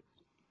anniversary.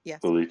 Yes.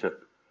 Lolita,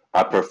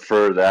 I Yes.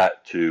 prefer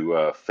that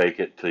to fake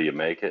it till you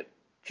make it.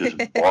 Just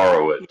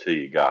borrow it till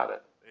you got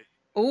it.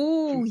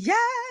 Oh, yes,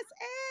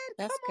 Ed,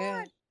 That's come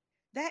on. good.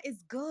 That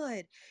is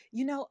good.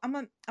 I'm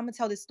gonna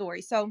tell this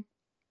story. So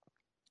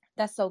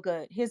that's so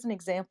good. Here's an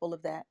example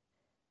of that.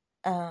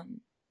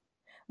 Um,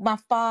 my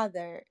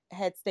father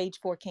had stage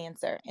 4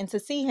 cancer, and to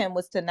see him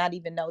was to not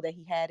even know that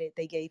he had it.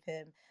 They gave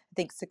him, I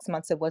think, 6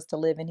 months it was to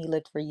live, and he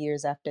lived for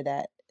years after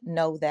that.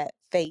 Know that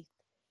faith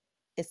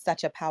is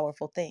such a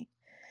powerful thing,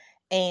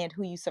 and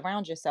who you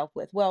surround yourself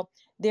with. Well,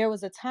 there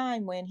was a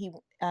time when he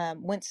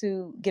went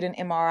to get an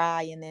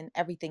MRI, and then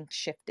everything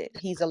shifted.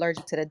 He's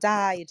allergic to the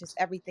dye.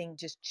 Everything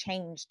just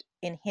changed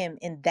in him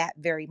in that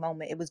very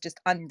moment. It was just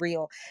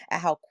unreal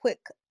at how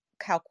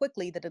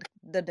quickly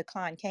the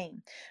decline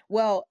came.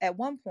 Well, at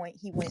one point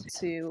he went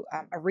to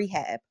a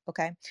rehab.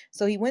 Okay,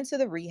 so he went to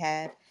the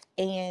rehab,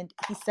 and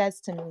he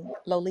says to me,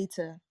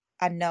 Lolita,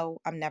 I know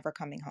I'm never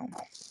coming home.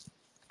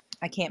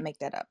 I can't make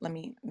that up. Let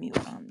me mute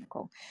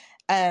Nicole.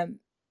 Um,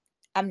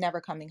 I'm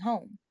never coming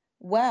home.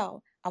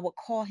 Well, I would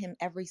call him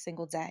every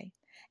single day,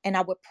 and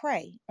I would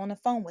pray on the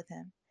phone with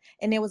him.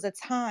 And there was a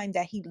time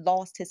that he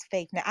lost his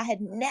faith. Now, I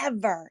had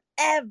never,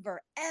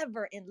 ever,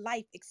 ever in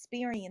life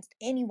experienced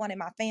anyone in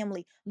my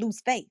family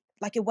lose faith.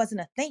 Like it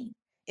wasn't a thing.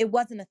 It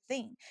wasn't a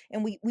thing.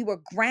 And we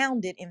were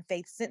grounded in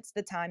faith since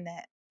the time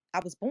that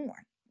I was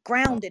born,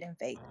 grounded in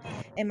faith.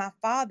 And my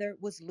father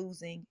was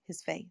losing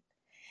his faith.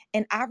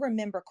 And I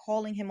remember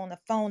calling him on the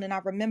phone, and I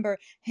remember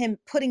him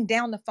putting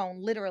down the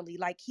phone literally,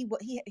 like he's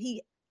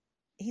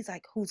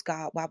like, who's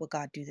God? Why would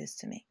God do this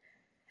to me?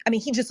 I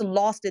mean, he just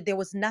lost it. There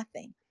was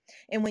nothing.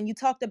 And when you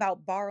talked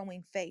about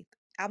borrowing faith,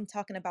 I'm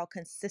talking about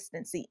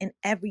consistency. And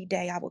every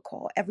day I would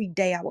call,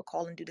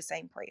 and do the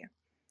same prayer.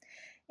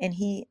 And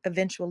he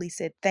eventually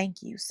said,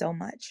 thank you so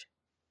much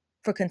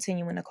for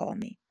continuing to call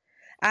me.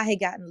 I had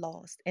gotten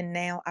lost, and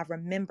now I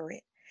remember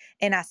it.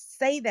 And I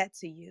say that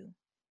to you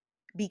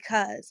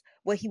because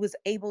what he was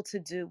able to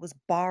do was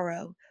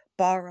borrow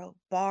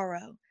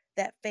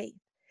that faith.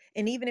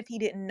 And even if he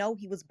didn't know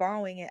he was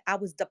borrowing it, I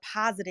was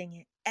depositing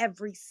it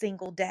every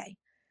single day.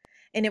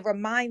 And it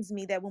reminds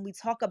me that when we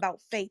talk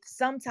about faith,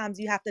 sometimes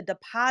you have to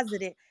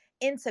deposit it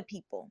into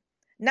people.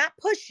 Not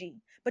pushy,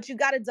 but you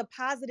got to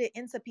deposit it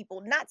into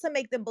people, not to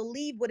make them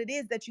believe what it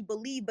is that you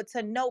believe, but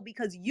to know,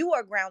 because you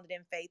are grounded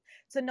in faith,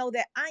 to know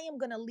that I am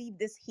going to leave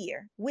this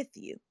here with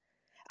you.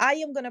 I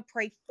am going to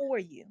pray for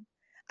you.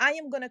 I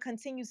am going to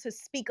continue to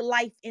speak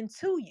life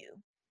into you,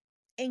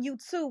 and you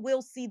too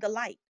will see the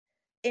light,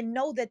 and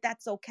know that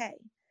that's okay.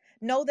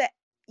 Know that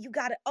you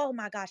got to, oh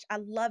my gosh, I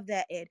love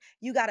that, Ed.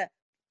 You got to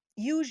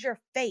use your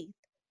faith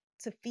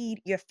to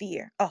feed your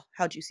fear. Oh,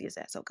 how juicy is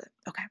that? So good.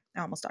 Okay,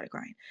 I almost started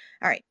crying.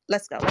 All right,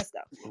 let's go.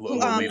 Who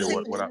Lolita,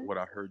 Tiffany? what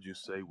I heard you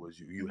say was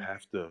you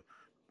have to.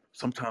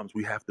 Sometimes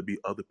we have to be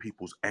other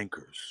people's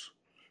anchors.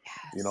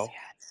 You Yes, know,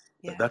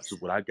 yes, that's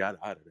yes. what I got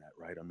out of that.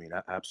 Right? I mean,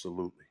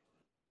 absolutely.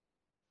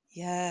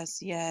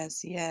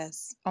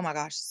 Yes. Oh my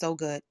gosh, so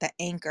good. The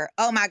anchor.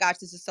 Oh my gosh,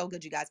 this is so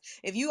good, you guys.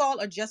 If you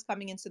all are just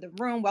coming into the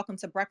room, welcome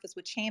to Breakfast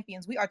with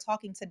Champions. We are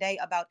talking today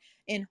about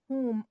in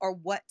whom or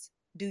what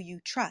do you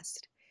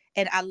trust?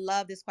 And I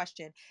love this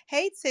question.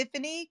 Hey,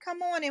 Tiffany,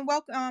 come on and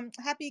welcome.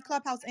 Happy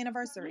Clubhouse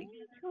anniversary.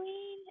 Hi,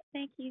 Queen.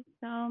 Thank you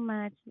so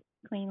much,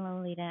 Queen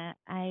Lolita.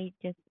 I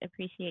just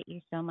appreciate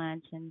you so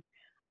much and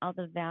all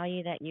the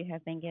value that you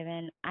have been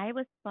given. I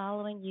was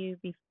following you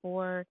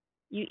before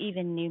you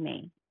even knew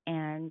me.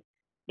 And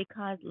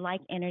because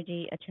like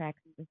energy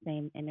attracts the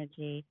same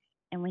energy.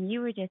 And when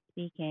you were just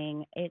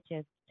speaking, it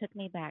just took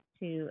me back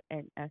to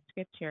a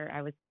scripture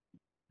I was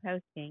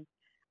posting.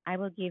 I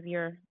will give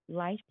your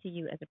life to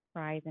you as a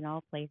prize in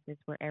all places,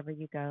 wherever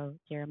you go.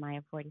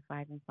 Jeremiah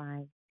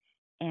 45:5.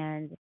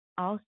 And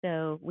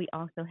also, we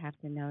also have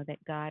to know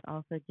that God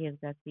also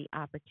gives us the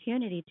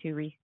opportunity to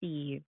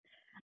receive.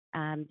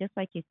 Just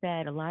like you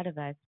said, a lot of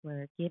us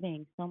were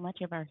giving so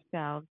much of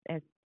ourselves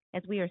as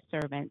we are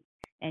servants,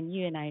 and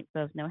you and I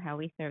both know how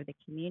we serve the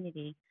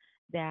community,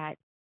 that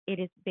it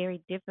is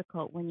very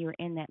difficult when you're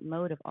in that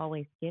mode of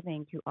always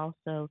giving to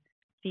also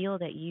feel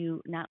that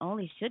you not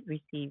only should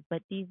receive,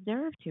 but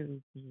deserve to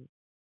receive.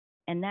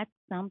 And that's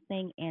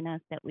something in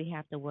us that we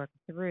have to work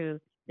through,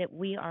 that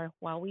we are,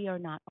 while we are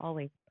not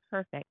always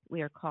perfect,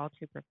 we are called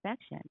to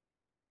perfection.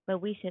 But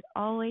we should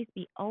always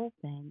be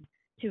open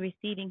to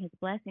receiving his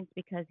blessings,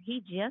 because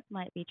he just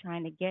might be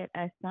trying to get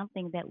us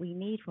something that we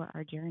need for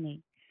our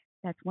journey.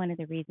 That's one of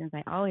the reasons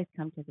I always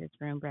come to this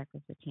room,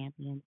 Breakfast with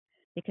Champions,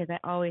 because I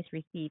always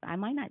receive. I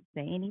might not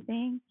say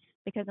anything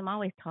because I'm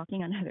always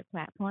talking on other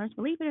platforms.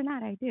 Believe it or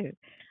not, I do.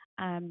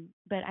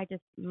 But I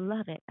just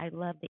love it. I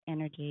love the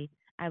energy.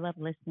 I love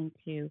listening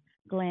to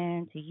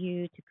Glenn, to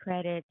you, to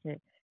Credit, to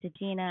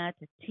Gina,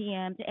 to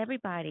TM, to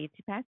everybody,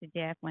 to Pastor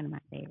Jeff, one of my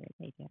favorites.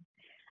 Hey, Jeff.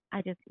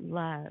 I just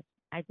love,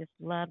 I just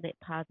love that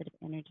positive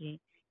energy.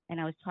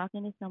 And I was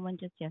talking to someone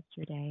just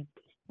yesterday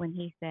when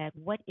he said,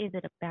 what is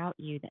it about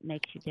you that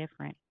makes you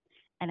different?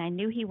 And I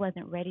knew he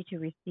wasn't ready to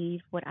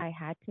receive what I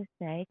had to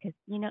say, because,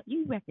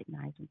 you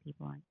recognize when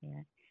people aren't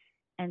there.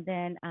 And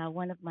then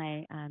one of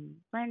my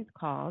friends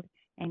called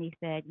and he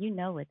said, you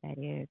know what that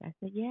is? I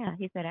said, yeah.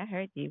 He said, I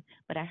heard you,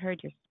 but I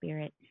heard your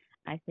spirit.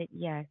 I said,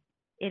 yes,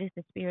 it is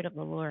the Spirit of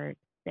the Lord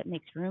that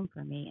makes room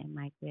for me and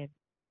my gifts.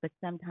 But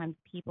sometimes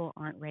people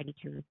aren't ready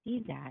to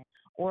receive that,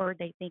 or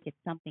they think it's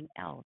something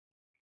else.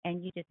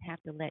 And you just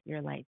have to let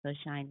your light so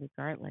shine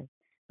regardless.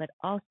 But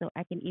also,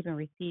 I can even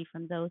receive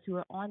from those who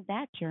are on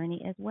that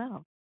journey as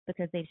well,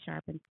 because they've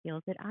sharpened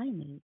skills that I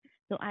need.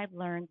 So I've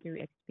learned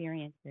through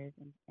experiences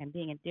and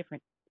being in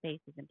different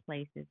spaces and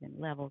places and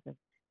levels of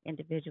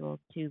individuals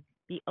to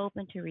be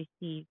open to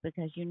receive,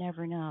 because you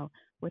never know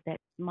what that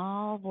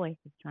small voice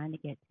is trying to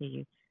get to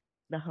you.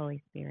 The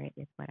Holy Spirit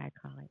is what I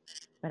call it.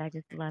 But I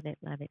just love it,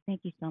 love it.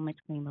 Thank you so much,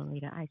 Queen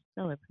Lolita. I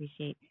so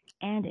appreciate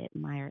and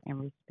admire and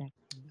respect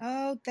you.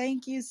 Oh,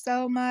 thank you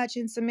so much.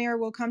 And Samira,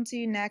 we'll come to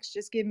you next.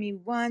 Just give me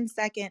 1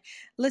 second.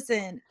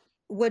 Listen,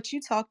 what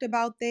you talked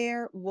about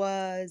there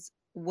was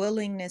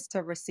willingness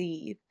to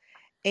receive.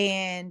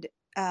 And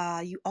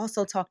you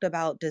also talked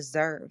about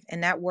deserve.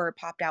 And that word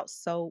popped out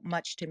so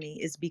much to me,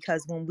 is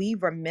because when we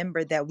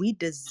remember that we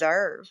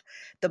deserve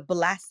the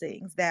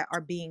blessings that are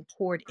being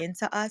poured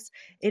into us,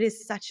 it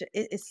is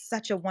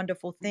such a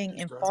wonderful We thing.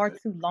 And deserve far it.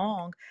 too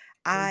long,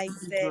 Oh, I you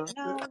said, deserve it.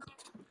 no,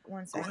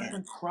 one Go ahead second.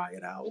 and cry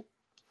it out.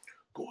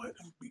 Go ahead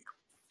and be.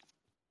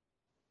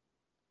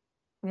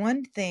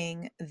 One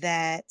thing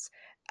that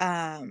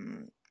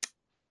um,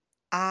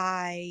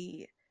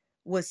 I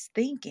was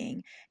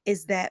thinking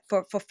is that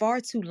for far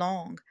too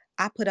long,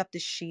 I put up the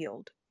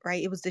shield,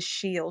 right? It was the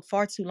shield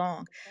far too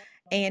long.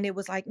 And it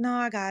was like, no,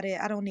 I got it.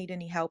 I don't need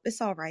any help.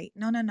 It's all right.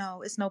 No, no,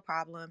 no, it's no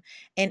problem.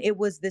 And it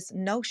was this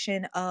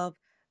notion of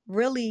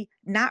really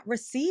not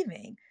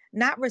receiving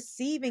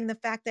the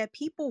fact that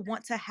people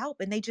want to help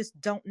and they just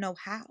don't know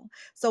how.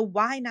 So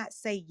why not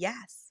say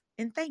yes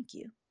and thank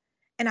you?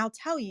 And I'll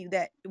tell you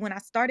that when I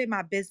started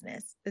my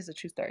business, this is a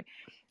true story.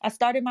 I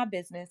started my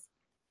business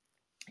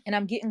and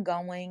I'm getting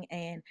going,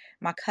 and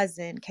my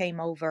cousin came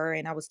over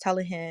and I was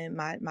telling him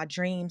my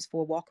dreams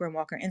for Walker and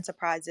Walker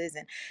Enterprises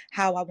and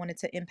how I wanted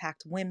to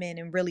impact women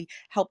and really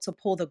help to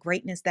pull the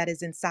greatness that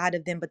is inside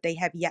of them, but they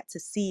have yet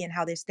to see, and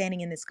how they're standing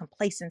in this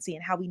complacency,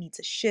 and how we need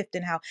to shift,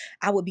 and how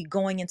I would be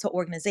going into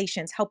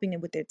organizations helping them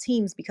with their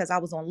teams, because I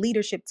was on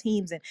leadership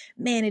teams and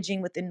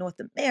managing within North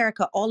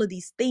America, all of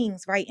these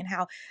things, right? And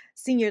how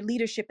senior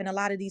leadership in a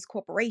lot of these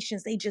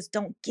corporations, they just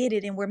don't get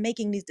it, and we're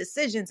making these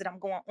decisions, and I'm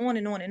going on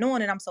and on and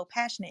on, and I'm so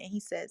passionate. And he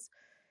says,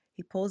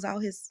 he pulls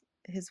out his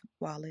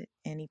wallet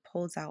and he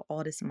pulls out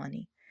all this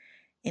money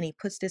and he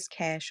puts this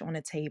cash on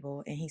a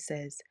table and he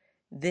says,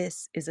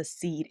 this is a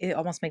seed. It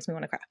almost makes me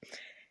want to cry.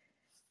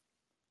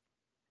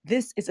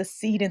 This is a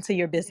seed into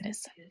your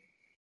business.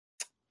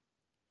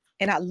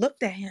 And I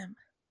looked at him.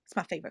 It's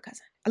my favorite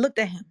cousin. I looked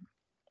at him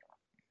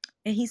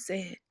and he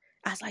said,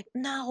 I was like,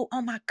 no,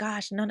 oh my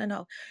gosh, no, no,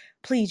 no.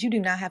 Please, you do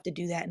not have to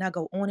do that. And I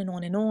go on and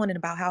on and on and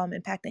about how I'm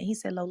impacting. He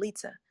said,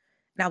 Lolita,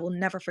 and I will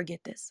never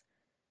forget this.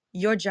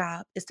 Your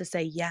job is to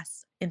say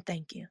yes and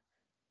thank you.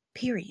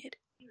 Period.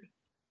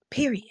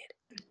 Period.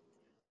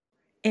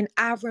 And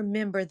I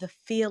remember the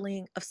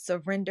feeling of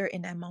surrender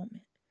in that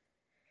moment.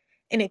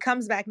 And it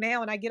comes back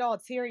now and I get all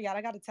teary-eyed.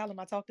 I got to tell him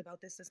I talked about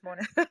this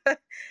morning.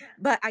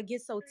 But I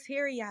get so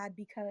teary-eyed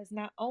because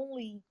not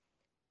only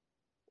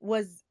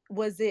was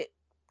it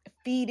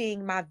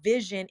feeding my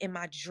vision and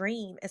my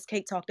dream, as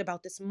Kate talked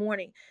about this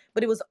morning,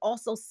 but it was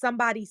also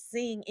somebody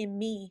seeing in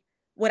me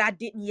what I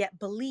didn't yet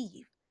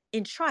believe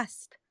and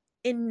trust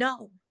and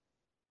know.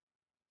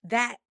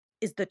 That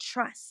is the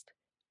trust.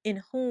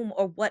 In whom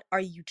or what are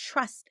you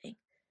trusting?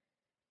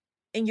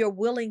 And you're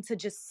willing to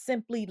just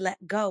simply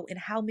let go. And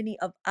how many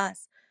of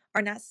us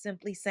are not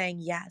simply saying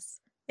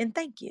yes and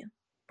thank you,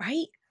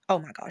 right? Oh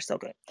my gosh, so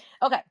good.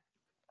 Okay,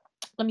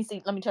 let me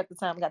see. Let me check the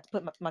time. I got to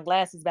put my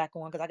glasses back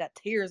on because I got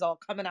tears all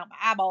coming out my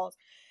eyeballs.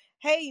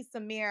 Hey,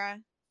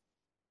 Samira.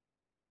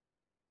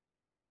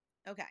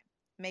 Okay,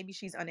 maybe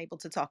she's unable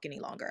to talk any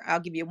longer. I'll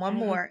give you one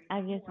more.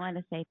 I just want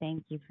to say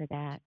thank you for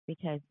that,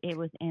 because it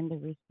was in the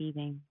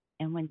receiving.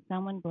 And when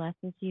someone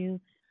blesses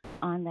you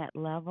on that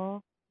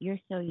level, you're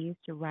so used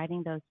to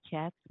writing those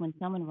checks. When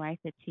someone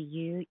writes it to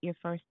you, your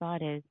first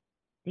thought is,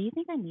 do you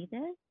think I need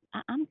this?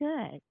 I'm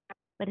good.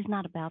 But it's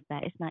not about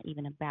that. It's not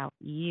even about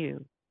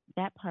you.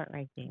 That part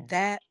right there.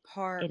 That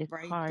part It is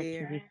right hard to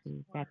there.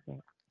 receive. That's it.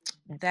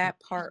 That's it. That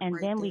part And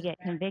right then we there.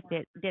 get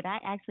convicted. Did I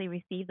actually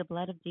receive the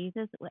blood of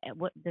Jesus?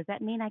 What does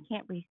that mean? I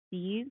can't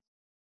receive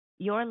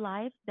your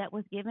life that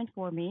was given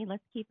for me?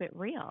 Let's keep it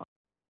real.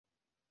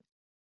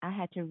 I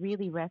had to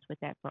really rest with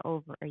that for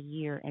over a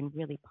year and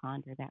really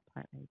ponder that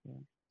part right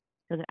there,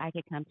 so that I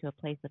could come to a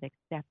place of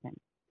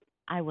acceptance.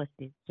 I was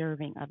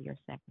deserving of your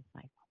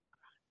sacrifice.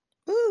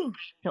 Ooh.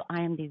 So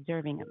I am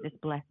deserving of this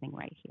blessing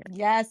right here.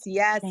 Yes,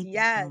 yes, Thank you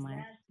yes. so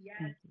much.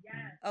 Thank you so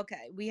much.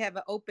 Okay, we have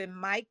an open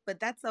mic, but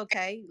that's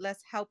okay.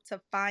 Let's help to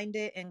find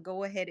it and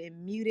go ahead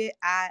and mute it.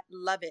 I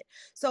love it.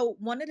 So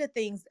one of the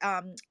things,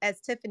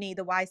 as Tiffany,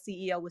 the Y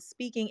CEO, was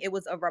speaking, it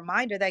was a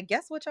reminder that,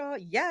 guess what, y'all?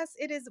 Yes,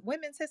 it is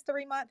Women's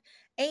History Month,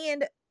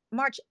 and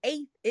March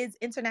 8th is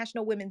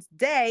International Women's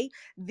Day.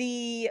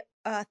 The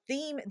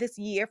theme this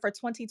year for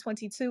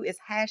 2022 is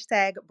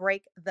hashtag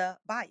break the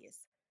bias.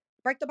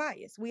 Break the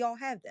bias. We all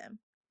have them.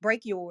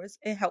 break yours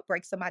and help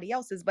break somebody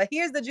else's. But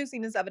here's the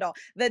juiciness of it all.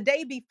 The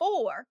day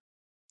before,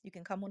 you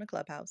can come on a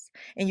Clubhouse,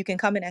 and you can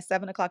come in at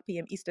 7:00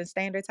 p.m. Eastern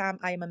Standard Time.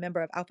 I am a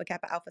member of Alpha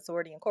Kappa Alpha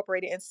Sorority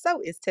Incorporated, and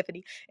so is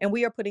Tiffany. And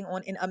we are putting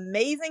on an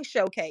amazing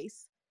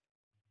showcase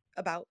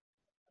about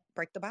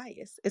Break the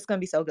Bias. It's going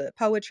to be so good.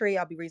 Poetry.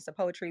 I'll be reading some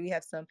poetry. We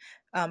have some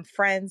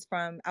friends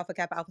from Alpha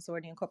Kappa Alpha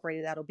Sorority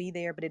Incorporated that'll be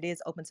there, but it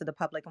is open to the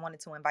public. I wanted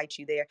to invite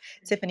you there.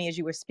 Tiffany, as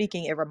you were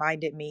speaking, it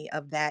reminded me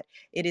of that.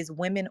 It is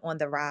Women on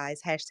the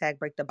Rise. #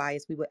 Break the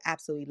Bias. We would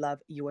absolutely love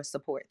your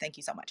support. Thank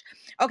you so much.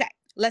 Okay,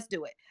 let's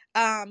do it.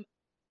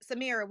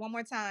 Samira, one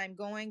more time.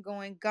 Going,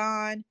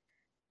 gone.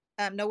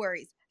 No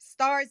worries.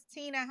 Stars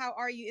Tina, how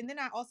are you? And then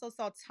I also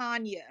saw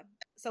Tanya.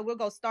 So we'll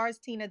go Stars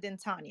Tina, then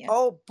Tanya.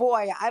 Oh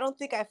boy, I don't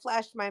think I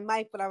flashed my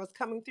mic, but I was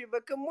coming through.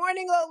 But good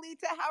morning,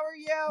 Lolita. How are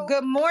you?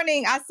 Good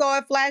morning. I saw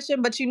it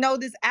flashing, but you know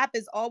this app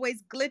is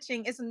always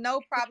glitching. It's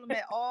no problem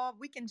at all.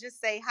 We can just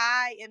say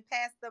hi and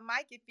pass the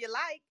mic if you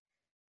like.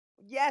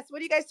 Yes.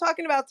 What are you guys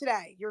talking about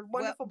today? Your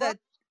wonderful book.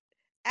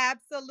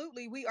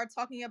 Absolutely. We are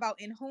talking about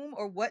In Whom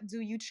or What Do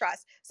You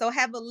Trust? So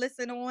have a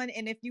listen on,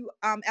 and if you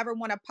ever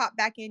want to pop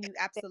back in, you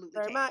absolutely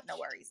very can. much. No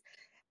worries.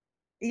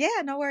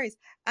 Yeah, no worries.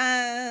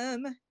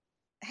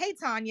 Hey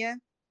Tanya,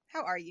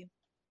 how are you?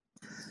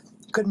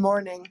 Good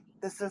morning.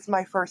 This is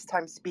my first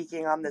time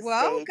speaking on this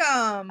stage.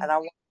 Welcome.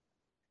 And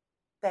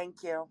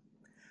thank you.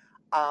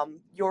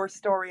 Your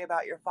story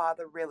about your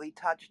father really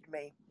touched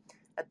me.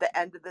 At the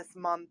end of this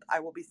month, I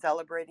will be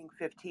celebrating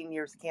 15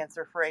 years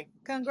cancer-free.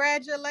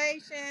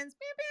 Congratulations.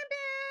 Bam, bam,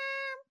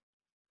 bam.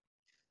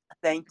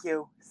 Thank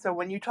you. So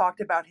when you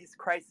talked about his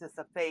crisis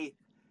of faith,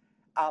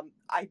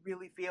 I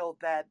really feel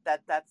that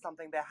that's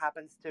something that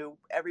happens to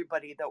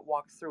everybody that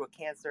walks through a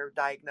cancer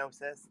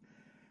diagnosis.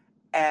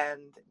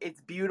 And it's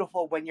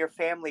beautiful when your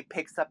family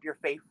picks up your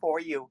faith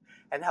for you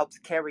and helps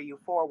carry you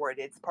forward.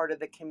 It's part of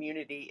the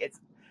community. It's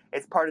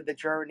part of the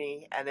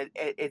journey, and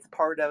it's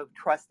part of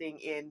trusting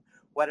in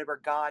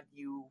whatever God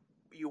you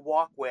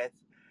walk with,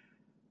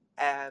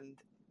 and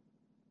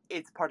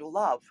it's part of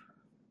love.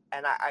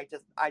 And I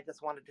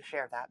just wanted to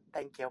share that.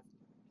 Thank you.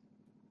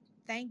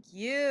 Thank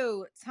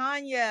you,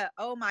 Tanya.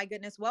 Oh my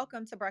goodness.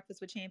 Welcome to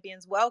Breakfast with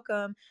Champions.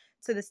 Welcome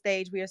to the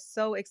stage. We are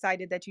so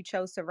excited that you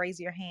chose to raise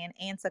your hand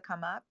and to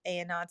come up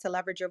and to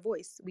leverage your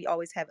voice. We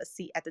always have a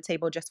seat at the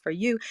table just for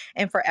you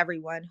and for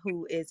everyone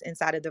who is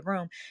inside of the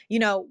room. You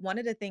know, one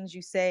of the things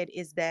you said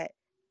is that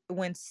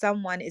when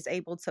someone is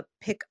able to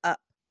pick up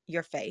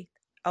your faith,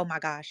 oh my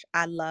gosh,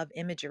 I love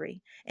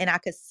imagery. And I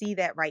could see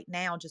that right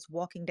now just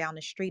walking down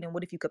the street. And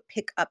what if you could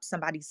pick up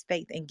somebody's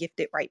faith and gift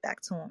it right back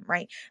to them,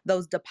 right?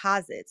 Those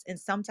deposits. And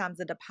sometimes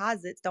the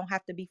deposits don't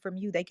have to be from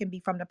you. They can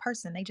be from the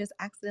person. They just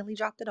accidentally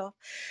dropped it off.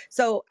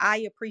 So I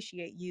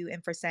appreciate you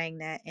and for saying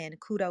that. And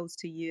kudos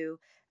to you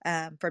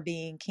for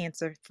being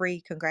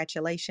cancer-free.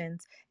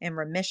 Congratulations. In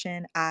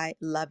remission. I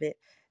love it.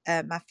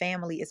 My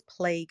family is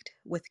plagued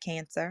with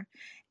cancer,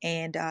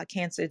 and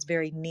cancer is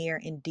very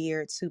near and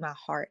dear to my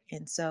heart.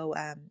 And so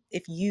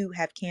if you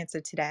have cancer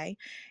today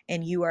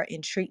and you are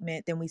in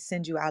treatment, then we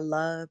send you our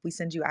love, we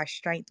send you our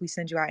strength, we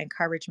send you our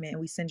encouragement, and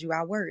we send you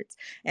our words.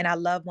 And I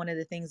love one of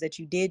the things that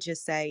you did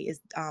just say is,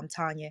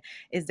 Tanya,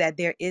 is that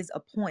there is a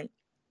point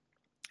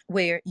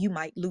where you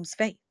might lose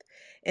faith.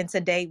 And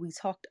today we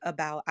talked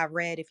about, I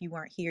read, if you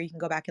weren't here, you can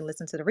go back and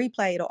listen to the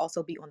replay. It'll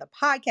also be on the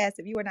podcast.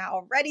 If you are not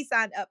already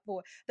signed up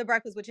for the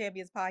Breakfast with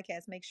Champions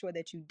podcast, make sure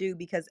that you do,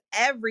 because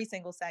every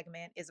single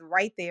segment is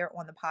right there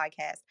on the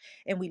podcast.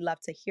 And we love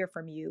to hear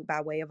from you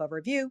by way of a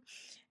review.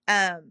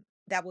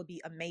 That would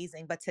be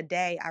amazing. But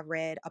today I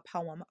read a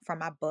poem from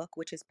my book,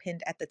 which is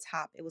pinned at the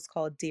top. It was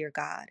called Dear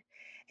God.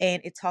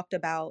 And it talked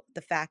about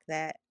the fact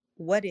that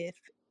what if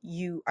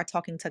you are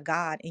talking to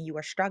God and you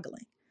are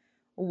struggling?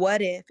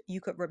 What if you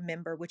could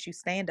remember what you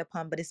stand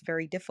upon, but it's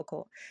very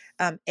difficult?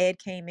 Ed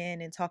came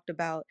in and talked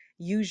about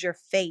use your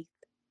faith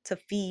to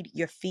feed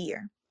your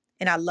fear.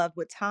 And I love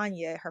what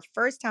Tanya, her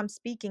first time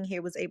speaking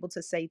here, was able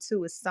to say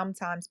too, is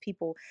sometimes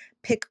people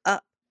pick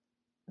up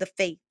the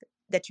faith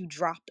that you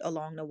dropped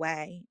along the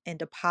way and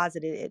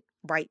deposited it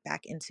right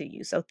back into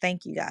you. So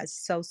thank you guys.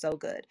 So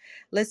good.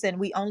 Listen,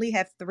 we only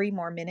have 3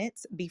 more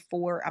minutes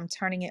before I'm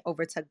turning it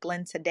over to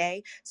Glenn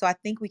today. So I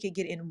think we could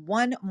get in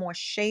one more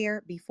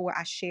share before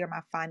I share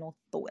my final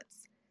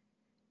thoughts.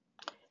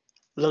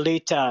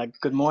 Lolita,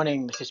 good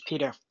morning. This is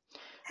Peter.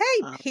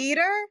 Hey,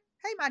 Peter.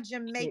 Hey, my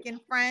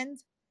Jamaican friend.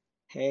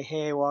 Hey,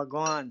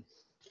 Wagwan.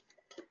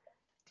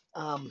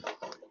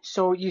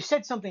 So you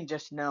said something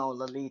just now,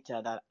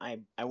 Lolita, that I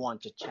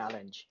want to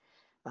challenge.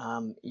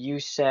 You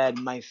said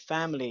my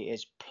family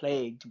is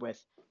plagued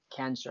with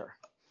cancer.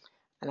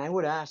 And I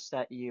would ask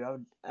that I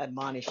would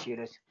admonish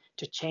you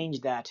to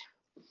change that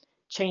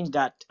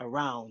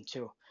around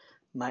to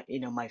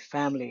my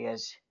family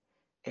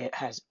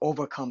has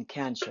overcome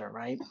cancer,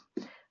 right?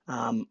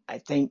 I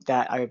think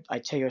that I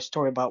tell you a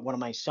story about one of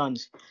my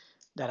sons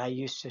that I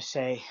used to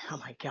say, oh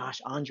my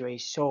gosh, Andre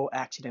is so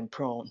accident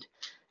prone,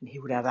 and he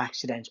would have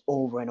accidents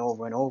over and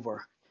over and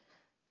over.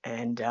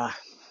 And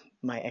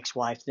my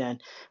ex-wife then,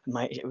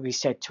 we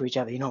said to each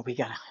other, we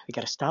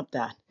gotta stop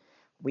that.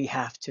 we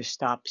have to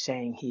stop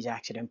saying he's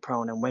accident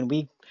prone. And when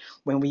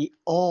we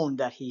own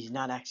that he's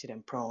not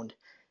accident prone,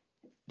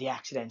 the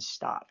accident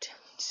stopped.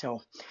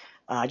 So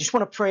I just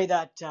want to pray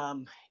that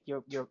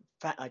your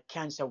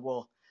cancer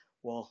will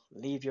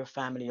leave your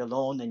family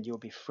alone and you'll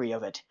be free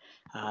of it.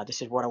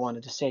 This is what I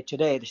wanted to say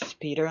today. This is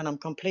Peter, and I'm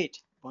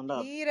complete. One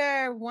love.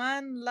 Peter,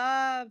 one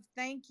love.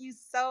 Thank you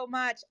so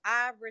much.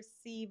 I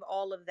receive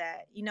all of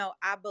that. You know,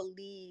 I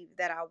believe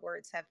that our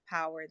words have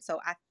power. And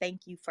so I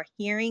thank you for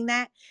hearing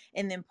that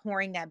and then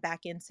pouring that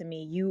back into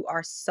me. You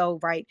are so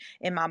right.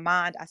 In my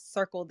mind, I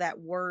circled that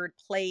word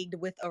plagued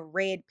with a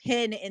red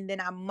pen, and then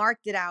I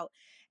marked it out,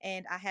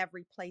 and I have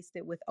replaced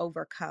it with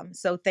overcome.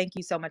 So thank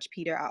you so much,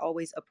 Peter. I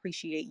always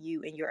appreciate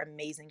you and your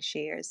amazing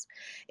shares.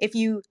 If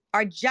you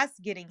are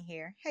just getting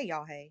here, hey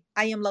y'all, hey.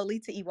 I am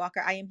Lolita E.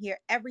 Walker. I am here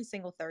every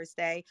single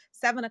Thursday,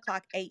 7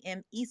 o'clock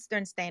a.m.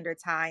 Eastern Standard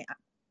Time.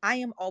 I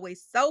am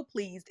always so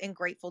pleased and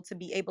grateful to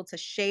be able to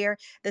share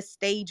the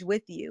stage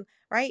with you,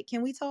 right?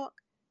 Can we talk?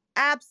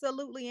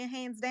 Absolutely, and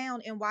hands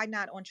down. And why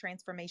not on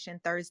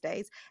Transformation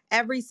Thursdays?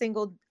 Every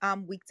single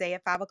weekday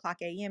at 5 o'clock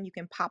a.m., you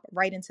can pop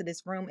right into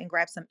this room and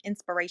grab some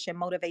inspiration,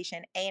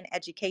 motivation, and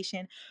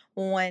education.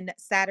 On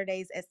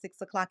Saturdays at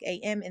 6 o'clock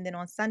a.m. and then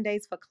on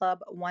Sundays for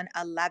Club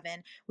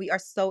 111. We are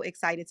so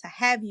excited to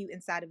have you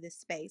inside of this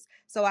space.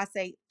 So I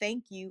say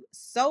thank you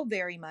so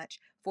very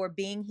much for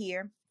being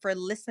here, for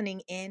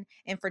listening in,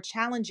 and for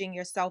challenging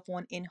yourself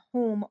on in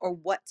whom or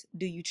what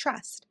do you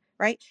trust?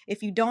 Right?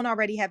 If you don't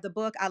already have the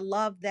book, I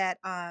love that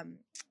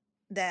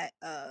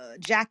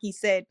Jackie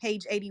said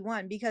page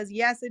 81, because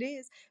yes, it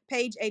is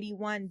page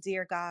 81,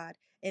 dear God.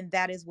 And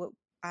that is what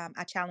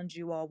I challenge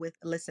you all with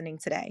listening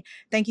today.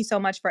 Thank you so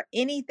much. For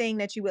anything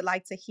that you would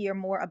like to hear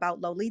more about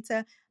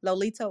Lolita,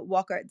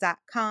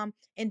 lolitawalker.com.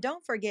 And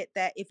don't forget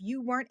that if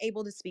you weren't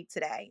able to speak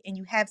today and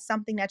you have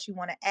something that you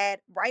want to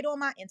add, right on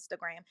my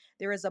Instagram,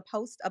 there is a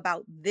post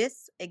about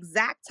this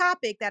exact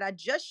topic that I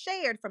just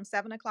shared from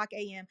 7 o'clock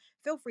a.m.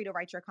 Feel free to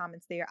write your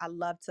comments there. I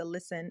love to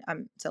listen,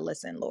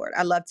 Lord.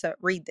 I love to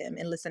read them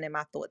and listen in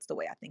my thoughts the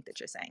way I think that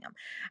you're saying them.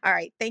 All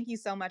right. Thank you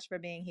so much for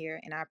being here.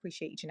 And I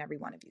appreciate each and every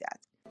one of you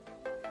guys.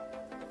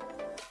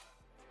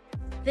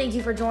 Thank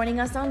you for joining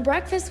us on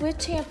Breakfast with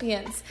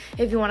Champions.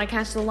 If you want to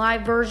catch the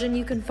live version,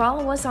 you can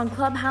follow us on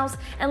Clubhouse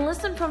and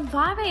listen from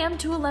 5 a.m.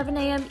 to 11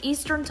 a.m.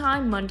 Eastern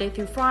Time, Monday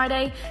through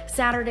Friday,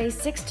 Saturdays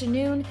 6 to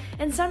noon,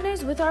 and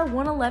Sundays with our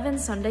 111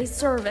 Sunday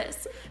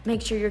service.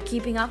 Make sure you're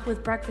keeping up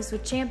with Breakfast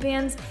with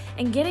Champions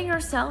and getting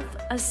yourself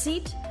a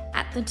seat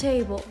at the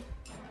table.